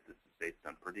just say that this is based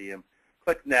on per diem.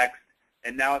 Click Next,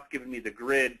 and now it's giving me the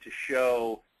grid to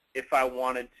show if I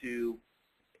wanted to,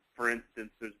 for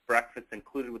instance, there's breakfast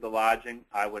included with the lodging,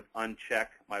 I would uncheck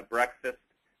my breakfast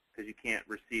because you can't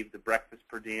receive the breakfast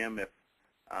per diem if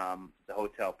the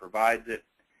hotel provides it.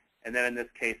 And then in this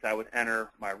case, I would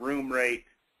enter my room rate.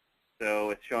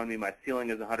 So it's showing me my ceiling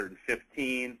is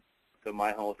 115. So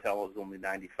my hotel was only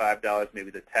 $95. Maybe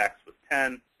the tax was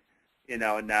 10.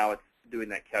 And now it's doing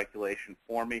that calculation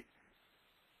for me.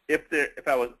 If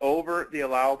I was over the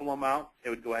allowable amount, it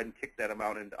would go ahead and kick that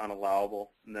amount into unallowable,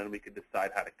 and then we could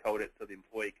decide how to code it so the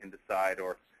employee can decide,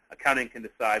 or accounting can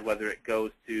decide whether it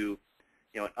goes to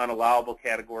an unallowable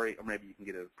category, or maybe you can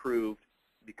get it approved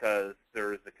because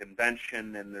there's a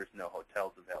convention and there's no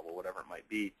hotels available, whatever it might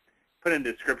be. Put in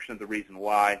a description of the reason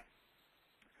why.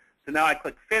 So now I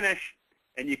click Finish,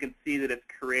 and you can see that it's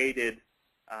created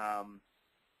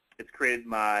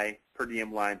my per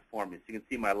diem line for me. So you can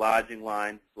see my lodging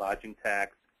line, lodging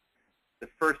tax, the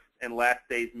first and last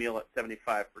day's meal at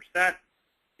 75%,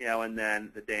 and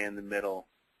then the day in the middle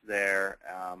there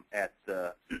at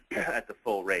the at the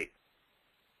full rate.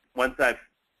 Once I've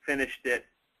finished it,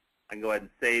 I can go ahead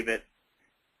and save it.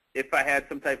 If I had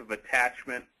some type of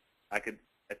attachment, I could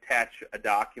attach a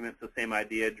document. So same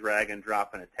idea, drag and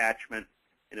drop an attachment,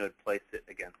 and it would place it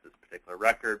against this particular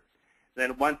record. And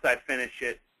then once I finish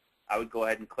it, I would go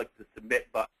ahead and click the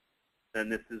Submit button.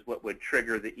 And this is what would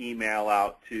trigger the email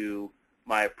out to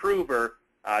my approver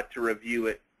to review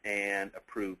it and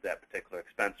approve that particular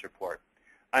expense report.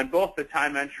 On both the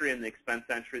time entry and the expense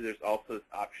entry, there's also this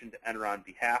option to enter on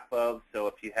behalf of. So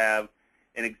if you have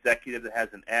an executive that has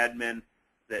an admin,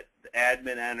 that the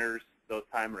admin enters those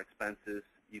time or expenses,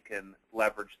 you can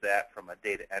leverage that from a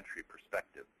data entry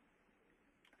perspective.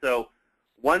 So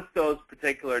once those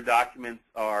particular documents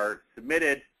are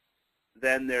submitted,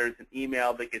 then there's an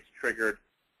email that gets triggered,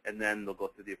 and then they'll go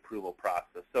through the approval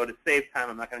process. So to save time,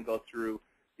 I'm not going to go through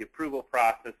the approval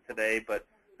process today, but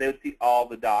they would see all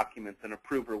the documents an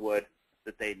approver would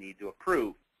that they need to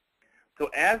approve. So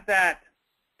as that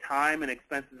time and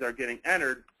expenses are getting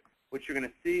entered, what you're going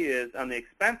to see is on the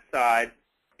expense side,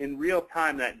 in real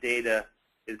time, that data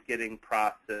is getting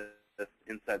processed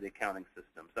inside the accounting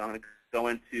system. So I'm going to go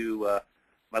into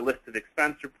my list of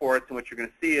expense reports, and what you're going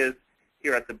to see is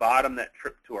here at the bottom, that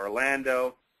trip to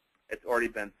Orlando, it's already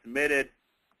been submitted.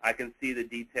 I can see the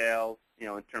details,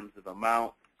 in terms of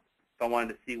amount. If I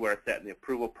wanted to see where it's at in the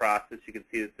approval process, you can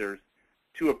see that there's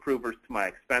 2 approvers to my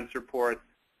expense reports.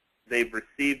 They've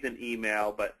received an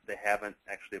email, but they haven't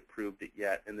actually approved it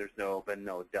yet, and there's been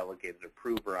no delegated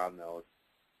approver on those.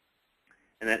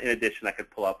 And then in addition, I could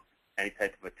pull up any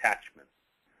type of attachment.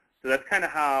 So that's kind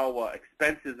of how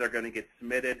expenses are going to get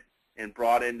submitted and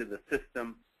brought into the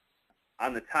system.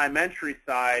 On the time entry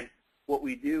side, what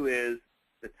we do is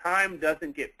the time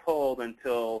doesn't get pulled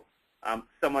until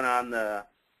someone on the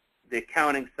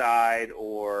accounting side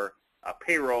or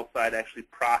payroll side actually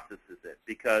processes it,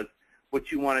 because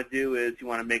what you want to do is you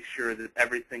want to make sure that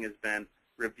everything has been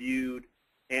reviewed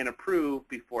and approved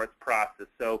before it's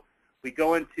processed. So we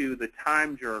go into the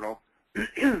time journal,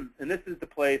 and this is the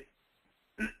place,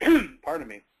 pardon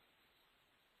me,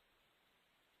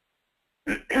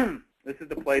 this is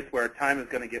the place where time is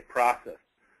going to get processed.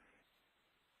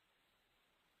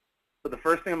 So the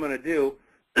first thing I'm going to do,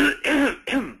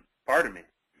 pardon me,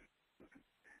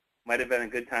 might have been a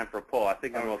good time for a poll. I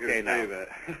think I'm okay now.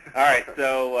 All right,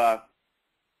 so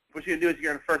what you're going to do is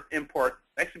you're going to first import.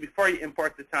 Actually, before you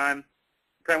import the time,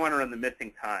 you probably want to run the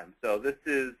missing time. So this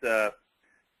is the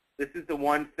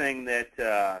one thing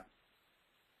that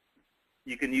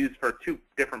you can use for 2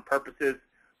 different purposes.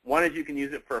 One is you can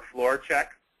use it for a floor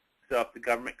check. So if the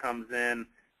government comes in,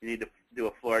 you need to do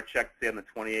a floor check, say on the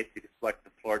 28th, you can select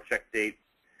the floor check date.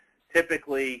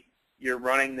 Typically, you're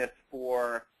running this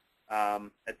for, at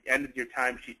the end of your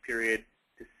timesheet period,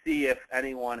 to see if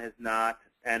anyone has not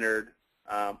entered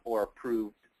or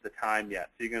approved the time yet.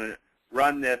 So you're going to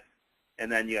run this,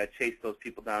 and then you got to chase those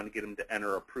people down to get them to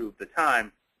enter or approve the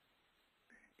time.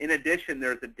 In addition,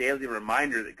 there's a daily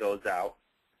reminder that goes out.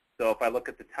 So if I look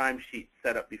at the timesheet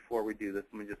setup before we do this,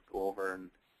 let me just go over and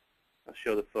I'll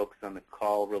show the folks on the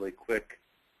call really quick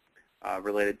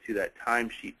related to that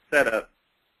timesheet setup.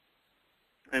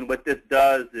 And what this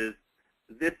does is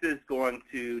this is going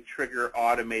to trigger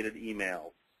automated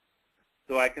emails.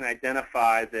 So I can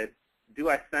identify that, do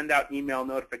I send out email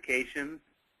notifications?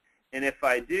 And if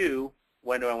I do,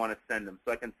 when do I want to send them?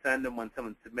 So I can send them when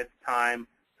someone submits time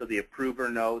so the approver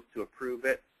knows to approve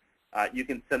it. You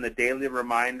can send the daily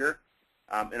reminder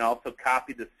and also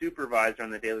copy the supervisor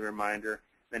on the daily reminder,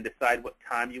 then decide what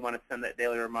time you want to send that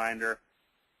daily reminder,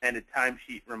 and a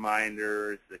timesheet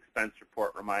reminders, expense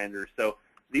report reminders. So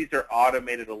these are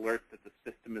automated alerts that the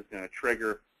system is going to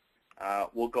trigger.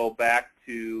 We'll go back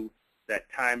to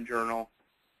that time journal.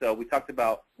 So we talked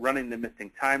about running the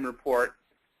missing time report.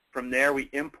 From there, we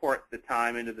import the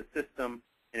time into the system,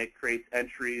 and it creates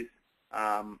entries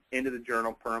into the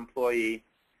journal per employee.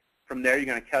 From there, you're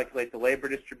going to calculate the labor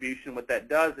distribution. What that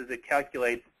does is it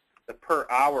calculates the per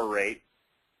hour rate.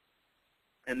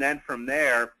 And then from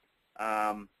there,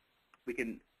 we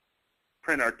can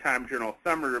print our time journal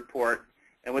summary report.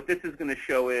 And what this is going to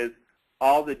show is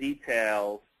all the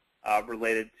details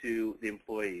related to the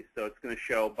employees. So it's going to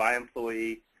show by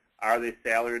employee, are they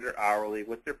salaried or hourly,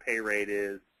 what their pay rate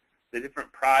is, the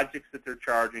different projects that they're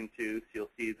charging to. So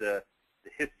you'll see the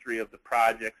history of the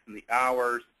projects and the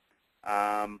hours.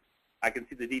 I can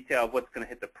see the detail of what's going to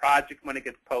hit the project when it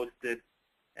gets posted.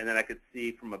 And then I could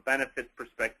see from a benefits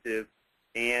perspective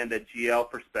and a GL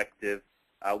perspective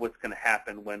what's going to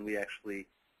happen when we actually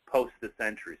post this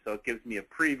entry. So it gives me a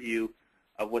preview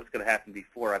of what's going to happen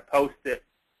before I post it.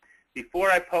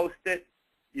 Before I post it,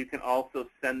 you can also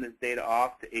send this data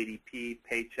off to ADP,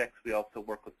 Paychecks. We also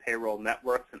work with payroll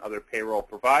networks and other payroll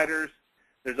providers.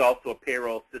 There's also a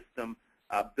payroll system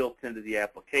built into the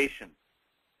application.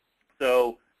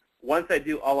 So once I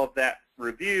do all of that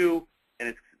review and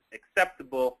it's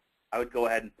acceptable, I would go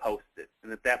ahead and post it.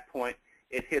 And at that point,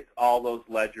 it hits all those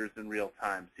ledgers in real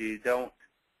time. So you don't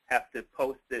have to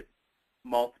post it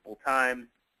multiple times.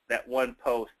 That one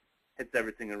post hits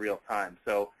everything in real time.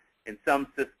 So in some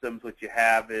systems, what you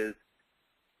have is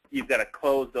you've got to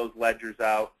close those ledgers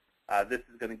out. This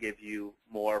is going to give you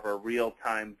more of a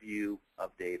real-time view of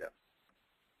data.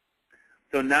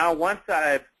 So now once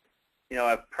I've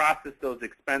processed those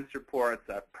expense reports,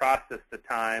 I've processed the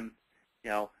time,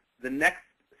 the next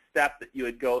step that you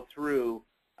would go through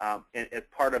as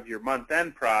part of your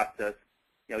month-end process.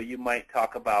 You might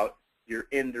talk about your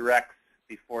indirects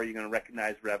before you're going to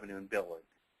recognize revenue and billing.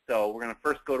 So we're going to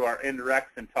first go to our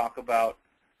indirects and talk about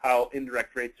how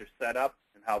indirect rates are set up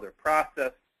and how they're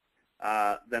processed.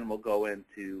 Then we'll go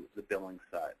into the billing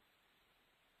side.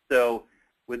 So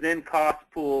within cost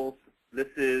pools, this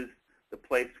is the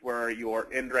place where your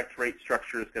indirect rate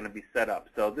structure is going to be set up.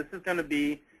 So this is going to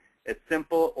be as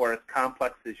simple or as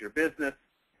complex as your business.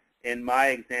 In my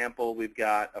example, we've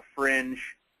got a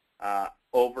fringe,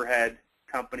 overhead,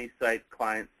 company site,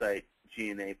 client site,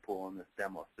 G&A pool in this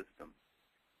demo system.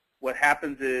 What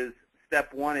happens is,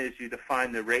 step one is you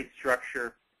define the rate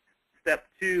structure. Step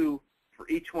two, for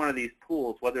each one of these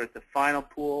pools, whether it's a final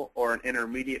pool or an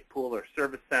intermediate pool or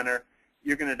service center,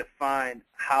 you're going to define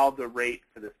how the rate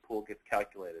for this pool gets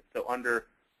calculated. So under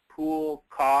pool,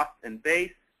 cost, and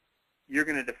base, you're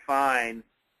going to define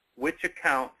which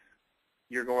accounts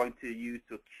you're going to use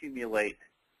to accumulate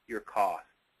your costs.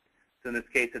 So in this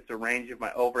case, it's a range of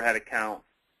my overhead accounts.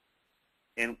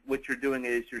 And what you're doing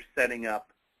is you're setting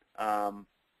up an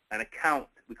account,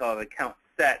 we call it an account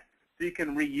set, so you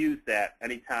can reuse that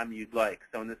anytime you'd like.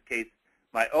 So in this case,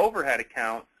 my overhead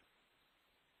accounts,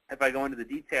 if I go into the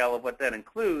detail of what that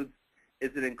includes,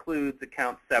 is it includes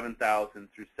accounts 7,000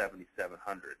 through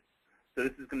 7,700. So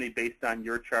this is going to be based on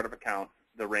your chart of accounts,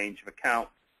 the range of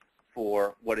accounts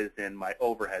for what is in my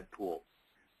overhead pool.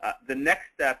 The next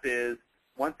step is,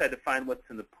 once I define what's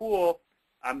in the pool,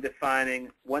 I'm defining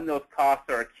when those costs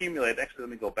are accumulated. Actually, let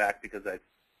me go back because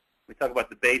we talk about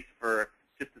the base for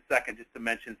just a second, just to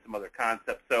mention some other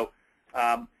concepts. So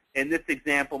in this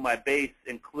example, my base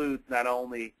includes not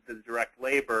only the direct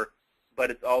labor,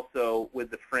 but it's also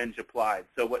with the fringe applied.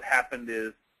 So what happened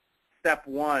is, step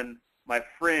one, my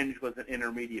fringe was an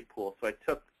intermediate pool. So I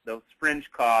took those fringe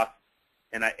costs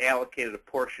and I allocated a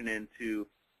portion into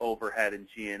overhead and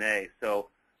G&A. So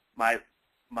my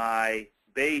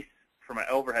base for my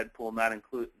overhead pool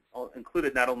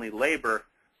included not only labor,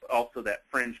 but also that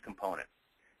fringe component.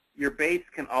 Your base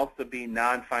can also be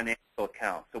non-financial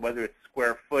accounts. So whether it's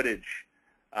square footage,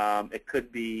 it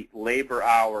could be labor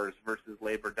hours versus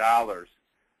labor dollars.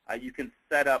 You can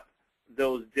set up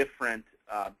those different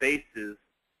bases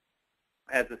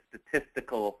as a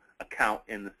statistical account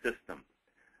in the system.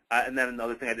 And then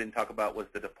another thing I didn't talk about was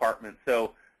the department.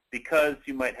 So because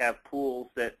you might have pools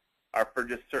that are for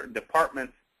just certain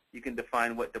departments, you can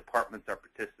define what departments are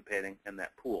participating in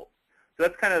that pool. So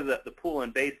that's kind of the pool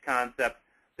and base concept.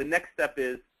 The next step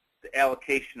is the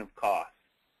allocation of costs.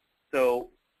 So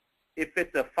if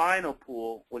it's a final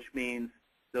pool, which means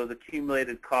those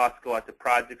accumulated costs go out to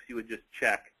projects, you would just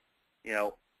check,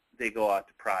 they go out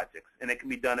to projects. And it can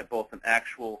be done at both an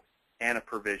actual and a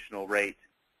provisional rate.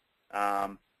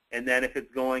 And then if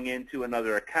it's going into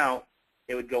another account,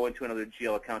 it would go into another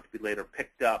GL account to be later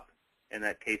picked up, in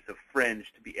that case of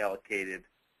fringe, to be allocated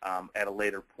at a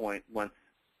later point once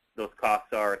those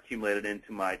costs are accumulated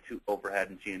into my two overhead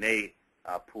and G&A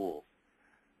pools.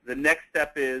 The next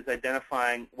step is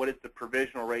identifying what is the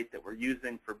provisional rate that we're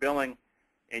using for billing,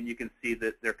 and you can see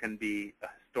that there can be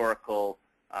historical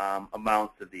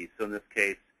amounts of these. So in this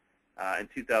case, in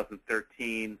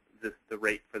 2013, the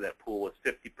rate for that pool was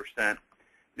 50%.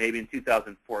 Maybe in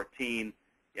 2014,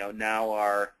 now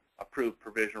our approved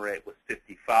provisional rate was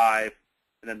 55,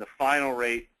 and then the final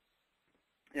rate,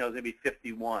 is going to be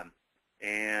 51.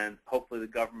 And hopefully the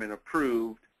government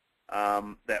approved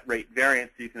that rate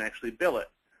variance so you can actually bill it.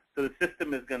 So the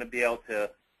system is going to be able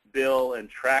to bill and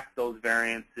track those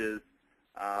variances.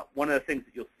 One of the things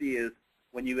that you'll see is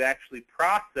when you actually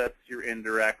process your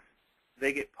indirects,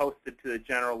 they get posted to the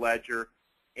general ledger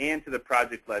and to the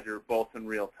project ledger, both in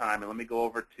real time. And let me go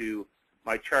over to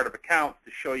my chart of accounts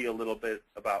to show you a little bit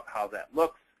about how that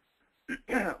looks.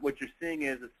 What you're seeing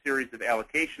is a series of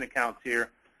allocation accounts here.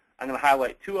 I'm going to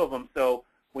highlight two of them. So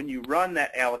when you run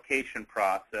that allocation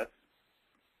process,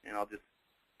 and I'll just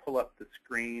pull up the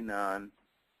screen on,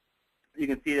 you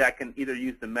can see that I can either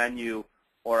use the menu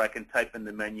or I can type in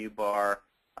the menu bar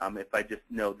if I just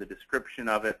know the description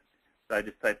of it. So I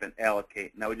just type in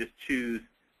allocate, and I would just choose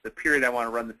the period I want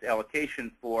to run this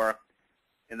allocation for,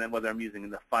 and then whether I'm using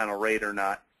the final rate or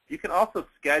not. You can also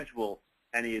schedule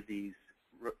any of these.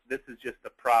 This is just a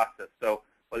process. So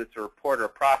whether it's a report or a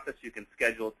process, you can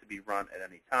schedule it to be run at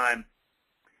any time.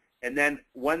 And then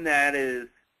when that is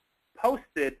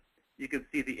posted, you can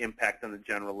see the impact on the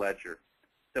general ledger.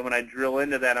 So when I drill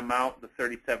into that amount, the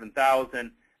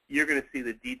 37,000, you're going to see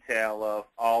the detail of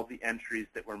all the entries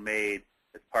that were made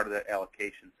as part of that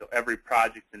allocation. So every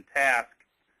project and task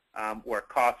where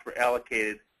costs were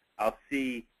allocated, I'll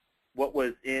see what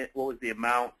was the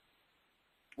amount,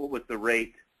 what was the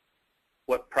rate,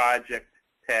 what project,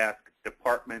 task,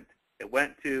 department it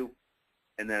went to,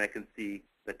 and then I can see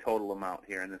the total amount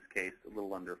here, in this case, a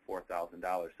little under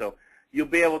 $4,000. So you'll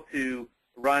be able to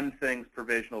run things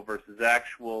provisional versus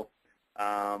actual,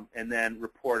 and then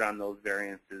report on those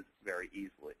variances very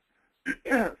easily.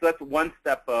 So that's one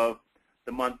step of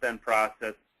the month-end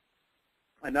process.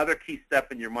 Another key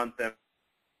step in your month-end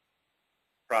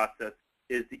process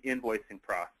is the invoicing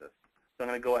process. So I'm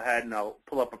going to go ahead and I'll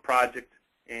pull up a project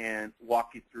and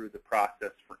walk you through the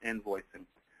process for invoicing.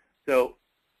 So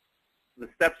the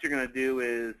steps you're going to do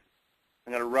is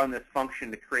I'm going to run this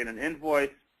function to create an invoice.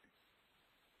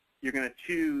 You're going to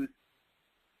choose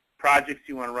projects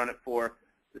you want to run it for.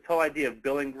 This whole idea of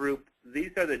billing group,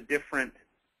 these are the different,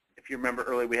 if you remember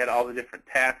earlier, we had all the different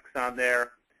tasks on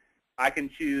there. I can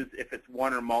choose if it's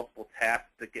one or multiple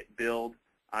tasks that get billed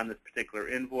on this particular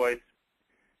invoice.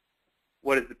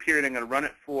 What is the period I'm going to run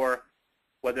it for,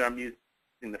 whether I'm using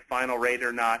the final rate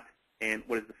or not, and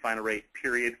what is the final rate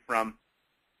period from.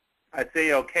 I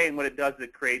say OK, and what it does is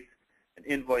it creates an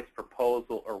invoice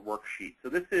proposal or worksheet. So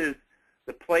this is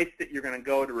the place that you're going to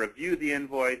go to review the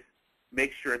invoice,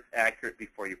 make sure it's accurate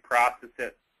before you process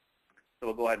it. So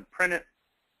we'll go ahead and print it.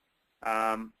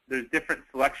 There's different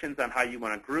selections on how you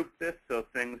want to group this. So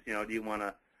things, do you want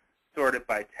to sort it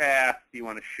by task? Do you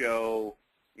want to show,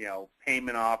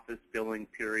 payment office, billing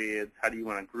periods? How do you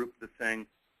want to group the thing?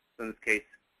 So in this case,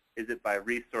 is it by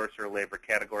resource or labor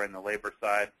category on the labor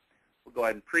side? We'll go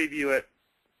ahead and preview it.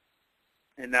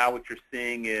 And now what you're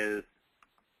seeing is,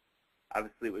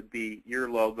 obviously it would be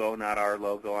your logo, not our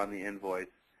logo on the invoice.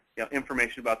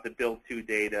 Information about the bill to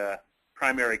data,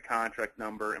 primary contract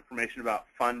number, information about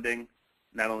funding,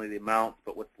 not only the amounts,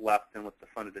 but what's left and what the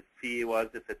funded fee was,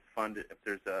 if it's funded, if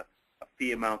there's a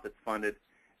fee amount that's funded.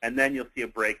 And then you'll see a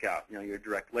breakout, your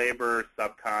direct labor,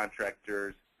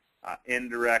 subcontractors,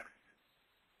 indirects.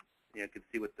 You can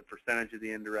see what the percentage of the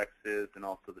indirects is and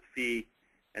also the fee.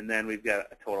 And then we've got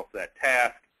a total for that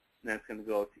task, and then it's going to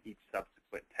go to each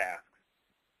subsequent task.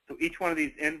 So each one of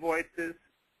these invoices,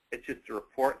 it's just a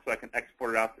report, so I can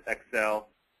export it out to Excel,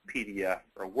 PDF,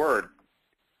 or Word.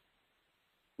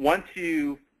 Once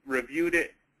you've reviewed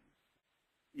it,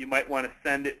 you might want to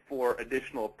send it for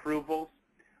additional approvals.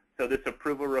 So this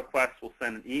approval request will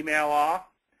send an email off,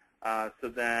 so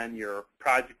then your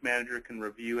project manager can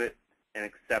review it and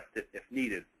accept it if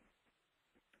needed.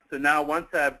 So now once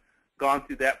I've gone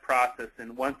through that process,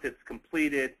 and once it's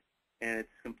completed and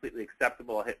it's completely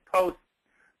acceptable, I'll hit post.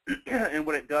 And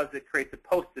what it does, it creates a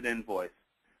posted invoice,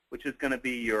 which is going to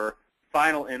be your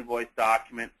final invoice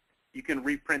document. You can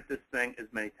reprint this thing as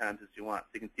many times as you want. So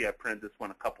you can see I printed this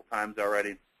one a couple times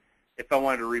already. If I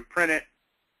wanted to reprint it,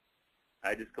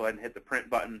 I just go ahead and hit the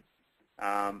print button,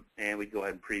 and we go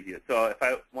ahead and preview it. So if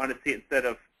I want to see it instead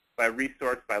of by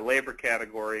resource, by labor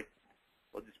category,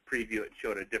 we'll just preview it and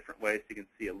show it a different way so you can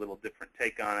see a little different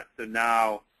take on it. So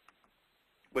now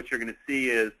what you're going to see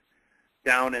is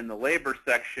down in the labor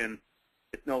section,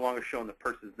 it's no longer showing the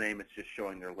person's name, it's just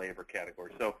showing their labor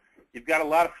category. So you've got a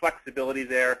lot of flexibility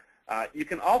there. You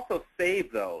can also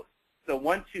save those. So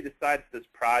once you decide for this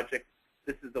project,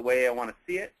 this is the way I want to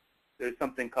see it, there's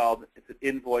something called, it's an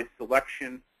invoice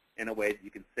selection in a way that you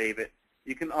can save it.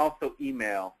 You can also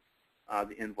email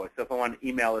the invoice. So if I want to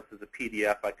email this as a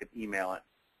PDF, I could email it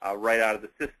right out of the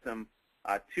system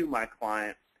to my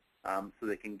client so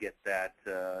they can get that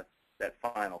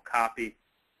final copy.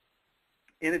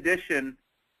 In addition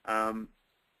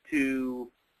to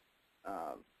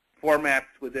formats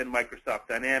within Microsoft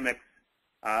Dynamics,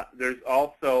 there's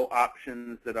also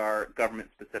options that are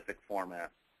government-specific formats.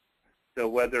 So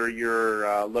whether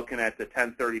you're looking at the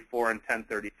 1034 and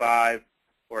 1035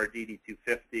 or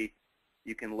DD250,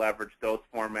 you can leverage those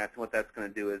formats. And what that's going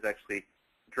to do is actually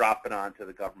drop it onto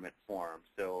the government form.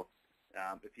 So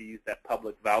if you use that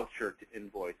public voucher to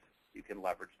invoice, you can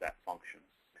leverage that function.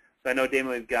 So I know,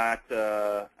 Damon, we've got,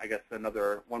 I guess,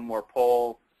 one more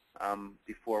poll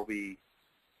before we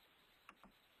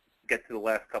get to the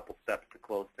last couple steps to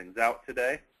close things out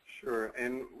today. Sure,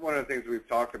 and one of the things we've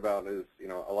talked about is,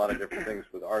 a lot of different things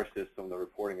with our system, the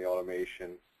reporting, the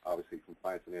automation, obviously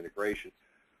compliance and integration.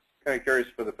 Kind of curious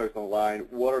for the folks on the line,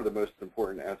 what are the most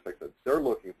important aspects that they're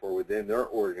looking for within their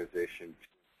organization to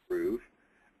improve?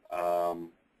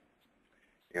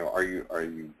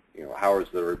 How is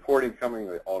the reporting coming,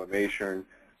 the automation?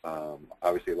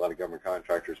 Obviously, a lot of government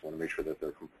contractors want to make sure that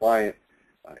they're compliant.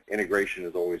 Integration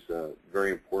is always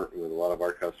very important with a lot of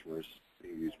our customers who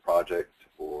use Project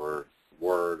or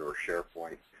Word or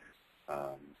SharePoint.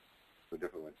 So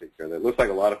definitely want to take care of that. It looks like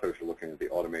a lot of folks are looking at the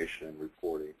automation and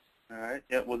reporting. All right.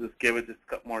 Yeah, we'll just give it just a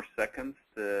couple more seconds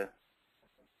to,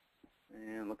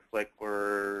 and looks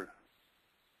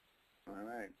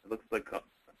It looks like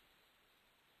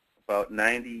about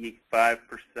 95%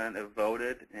 have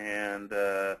voted, and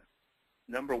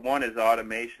number one is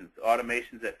automations.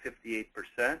 Automations at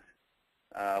 58%.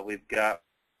 We've got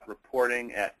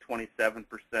reporting at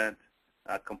 27%,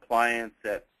 compliance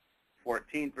at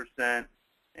 14%,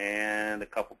 and a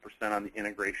couple percent on the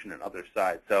integration and other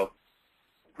side. So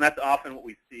that's often what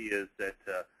we see is that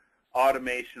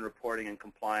automation, reporting, and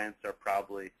compliance are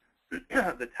probably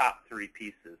the top three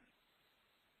pieces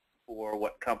for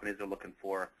what companies are looking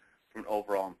for from an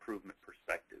overall improvement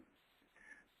perspective.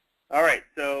 All right,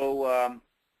 so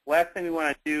last thing we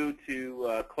want to do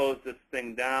to close this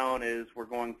thing down is we're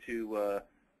going to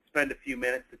spend a few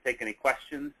minutes to take any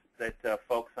questions that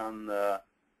folks on the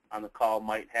call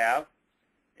might have.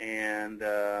 And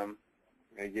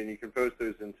again, you can post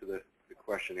those into the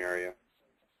question area.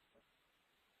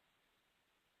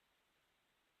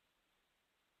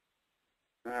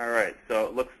 All right, so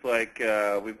it looks like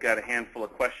we've got a handful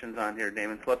of questions on here,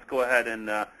 Damon. So let's go ahead and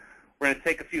we're going to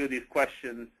take a few of these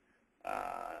questions.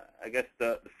 I guess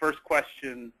the first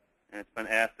question, and it's been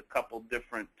asked a couple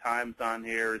different times on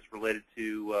here, is related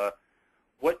to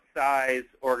what size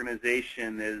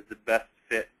organization is the best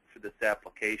fit for this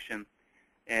application.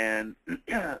 And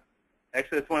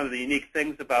actually, that's one of the unique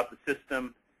things about the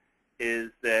system is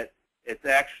that it's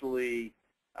actually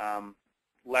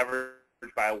leveraged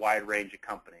by a wide range of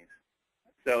companies.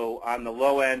 So on the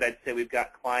low end, I'd say we've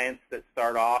got clients that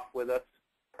start off with us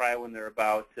probably when they're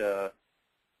about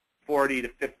 40 to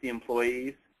 50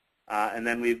 employees, and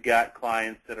then we've got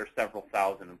clients that are several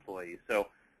thousand employees. So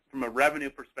from a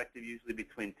revenue perspective, usually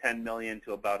between 10 million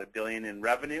to about $1 billion in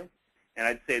revenue. And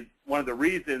I'd say one of the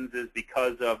reasons is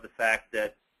because of the fact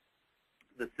that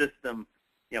the system,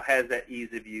 has that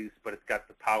ease of use, but it's got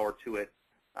the power to it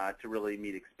to really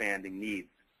meet expanding needs.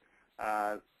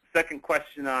 Second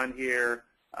question on here,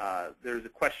 there's a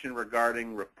question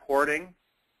regarding reporting.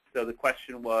 So the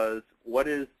question was, what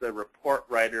is the report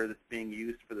writer that's being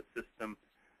used for the system?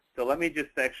 So let me just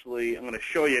I'm going to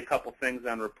show you a couple things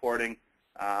on reporting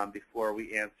before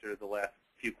we answer the last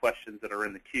few questions that are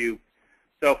in the queue.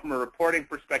 So from a reporting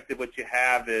perspective, what you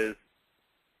have is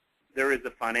there is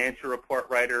a financial report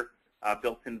writer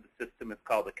built into the system. It's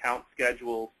called account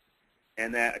schedules.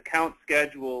 And that account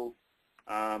schedules,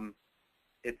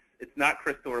 it's not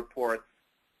Crystal Reports.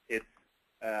 It's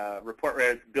report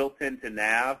writer that's built into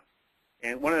NAV.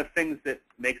 And one of the things that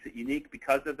makes it unique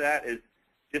because of that is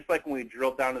just like when we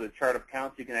drill down to the chart of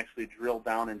accounts, you can actually drill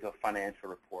down into a financial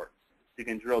report. So you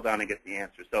can drill down and get the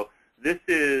answer. So this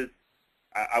is,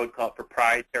 I would call it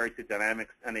proprietary to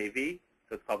Dynamics NAV.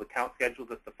 So it's called account schedules.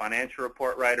 It's the financial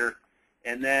report writer.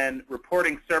 And then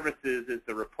reporting services is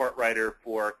the report writer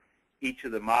for each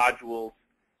of the modules.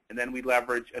 And then we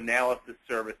leverage analysis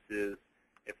services,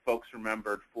 if folks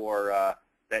remembered, for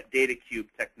that data cube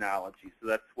technology. So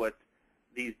that's what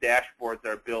these dashboards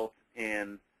are built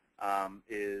in,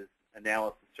 is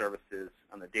analysis services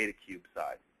on the data cube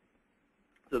side.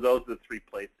 So those are the three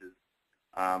places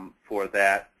for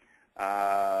that.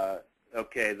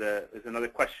 Okay, there's another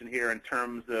question here in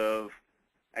terms of,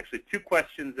 actually two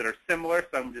questions that are similar,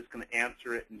 so I'm just going to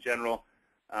answer it in general.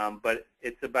 But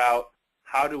it's about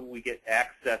how do we get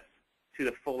access to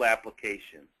the full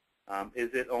application?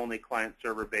 Is it only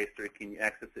client-server based, or can you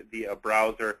access it via a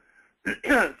browser?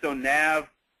 So NAV,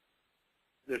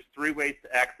 there's three ways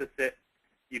to access it.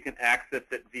 You can access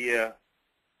it via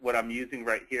what I'm using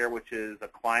right here, which is a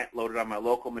client loaded on my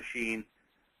local machine.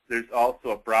 There's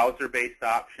also a browser-based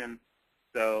option.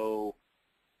 So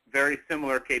very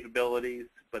similar capabilities,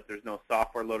 but there's no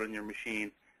software loaded on your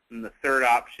machine. And the third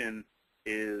option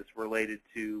is related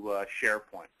to SharePoint.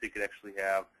 So you could actually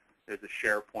have, there's a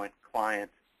SharePoint client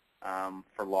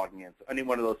for logging in. So any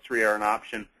one of those three are an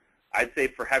option. I'd say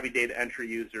for heavy data entry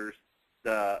users,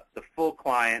 the full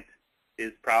client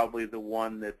is probably the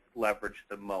one that's leveraged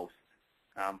the most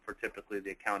for typically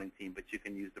the accounting team, but you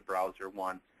can use the browser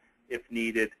one if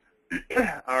needed.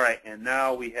 All right, and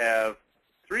now we have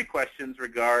three questions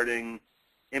regarding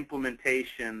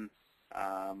implementation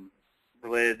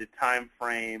related to time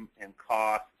frame and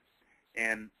cost.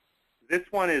 And this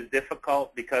one is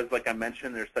difficult because, like I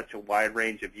mentioned, there's such a wide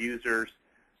range of users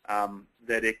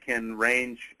that it can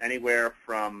range anywhere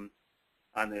from,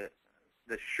 on the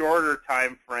shorter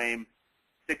time frame,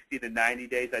 60 to 90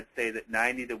 days. I'd say that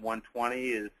 90 to 120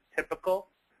 is typical,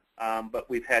 but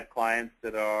we've had clients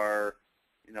that are,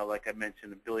 like I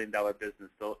mentioned, $1 billion business.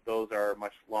 Those are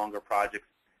much longer projects,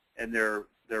 and they're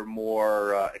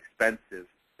more expensive.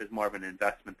 There's more of an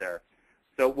investment there.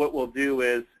 So what we'll do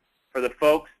is, for the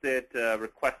folks that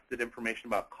requested information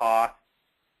about cost,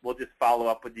 we'll just follow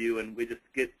up with you, and we just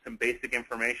get some basic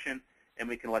information, and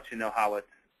we can let you know how it's,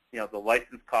 the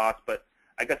license cost. But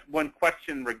I guess one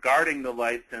question regarding the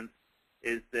license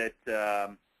is that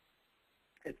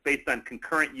it's based on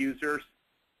concurrent users.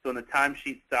 So on the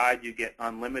timesheet side, you get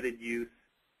unlimited use,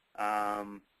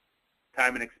 time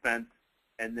and expense,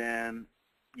 and then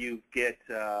you get,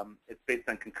 it's based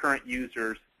on concurrent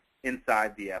users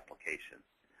inside the application.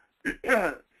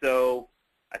 So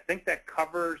I think that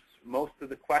covers most of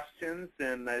the questions,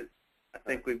 and I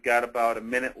think we've got about a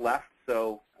minute left.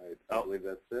 So I believe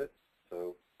that's it.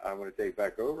 So I'm going to take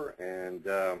back over, and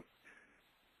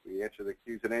we answer the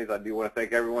Q's and A's. I do want to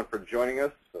thank everyone for joining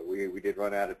us. So we did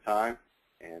run out of time,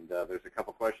 and there's a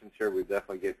couple questions here. We'll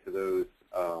definitely get to those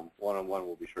one-on-one.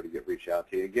 We'll be sure to reach out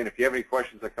to you. Again, if you have any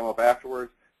questions that come up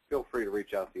afterwards, feel free to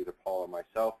reach out to either Paul or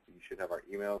myself. You should have our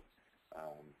emails.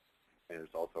 And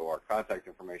there's also our contact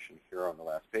information here on the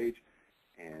last page.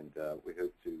 And we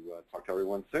hope to talk to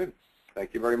everyone soon.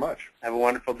 Thank you very much. Have a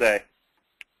wonderful day.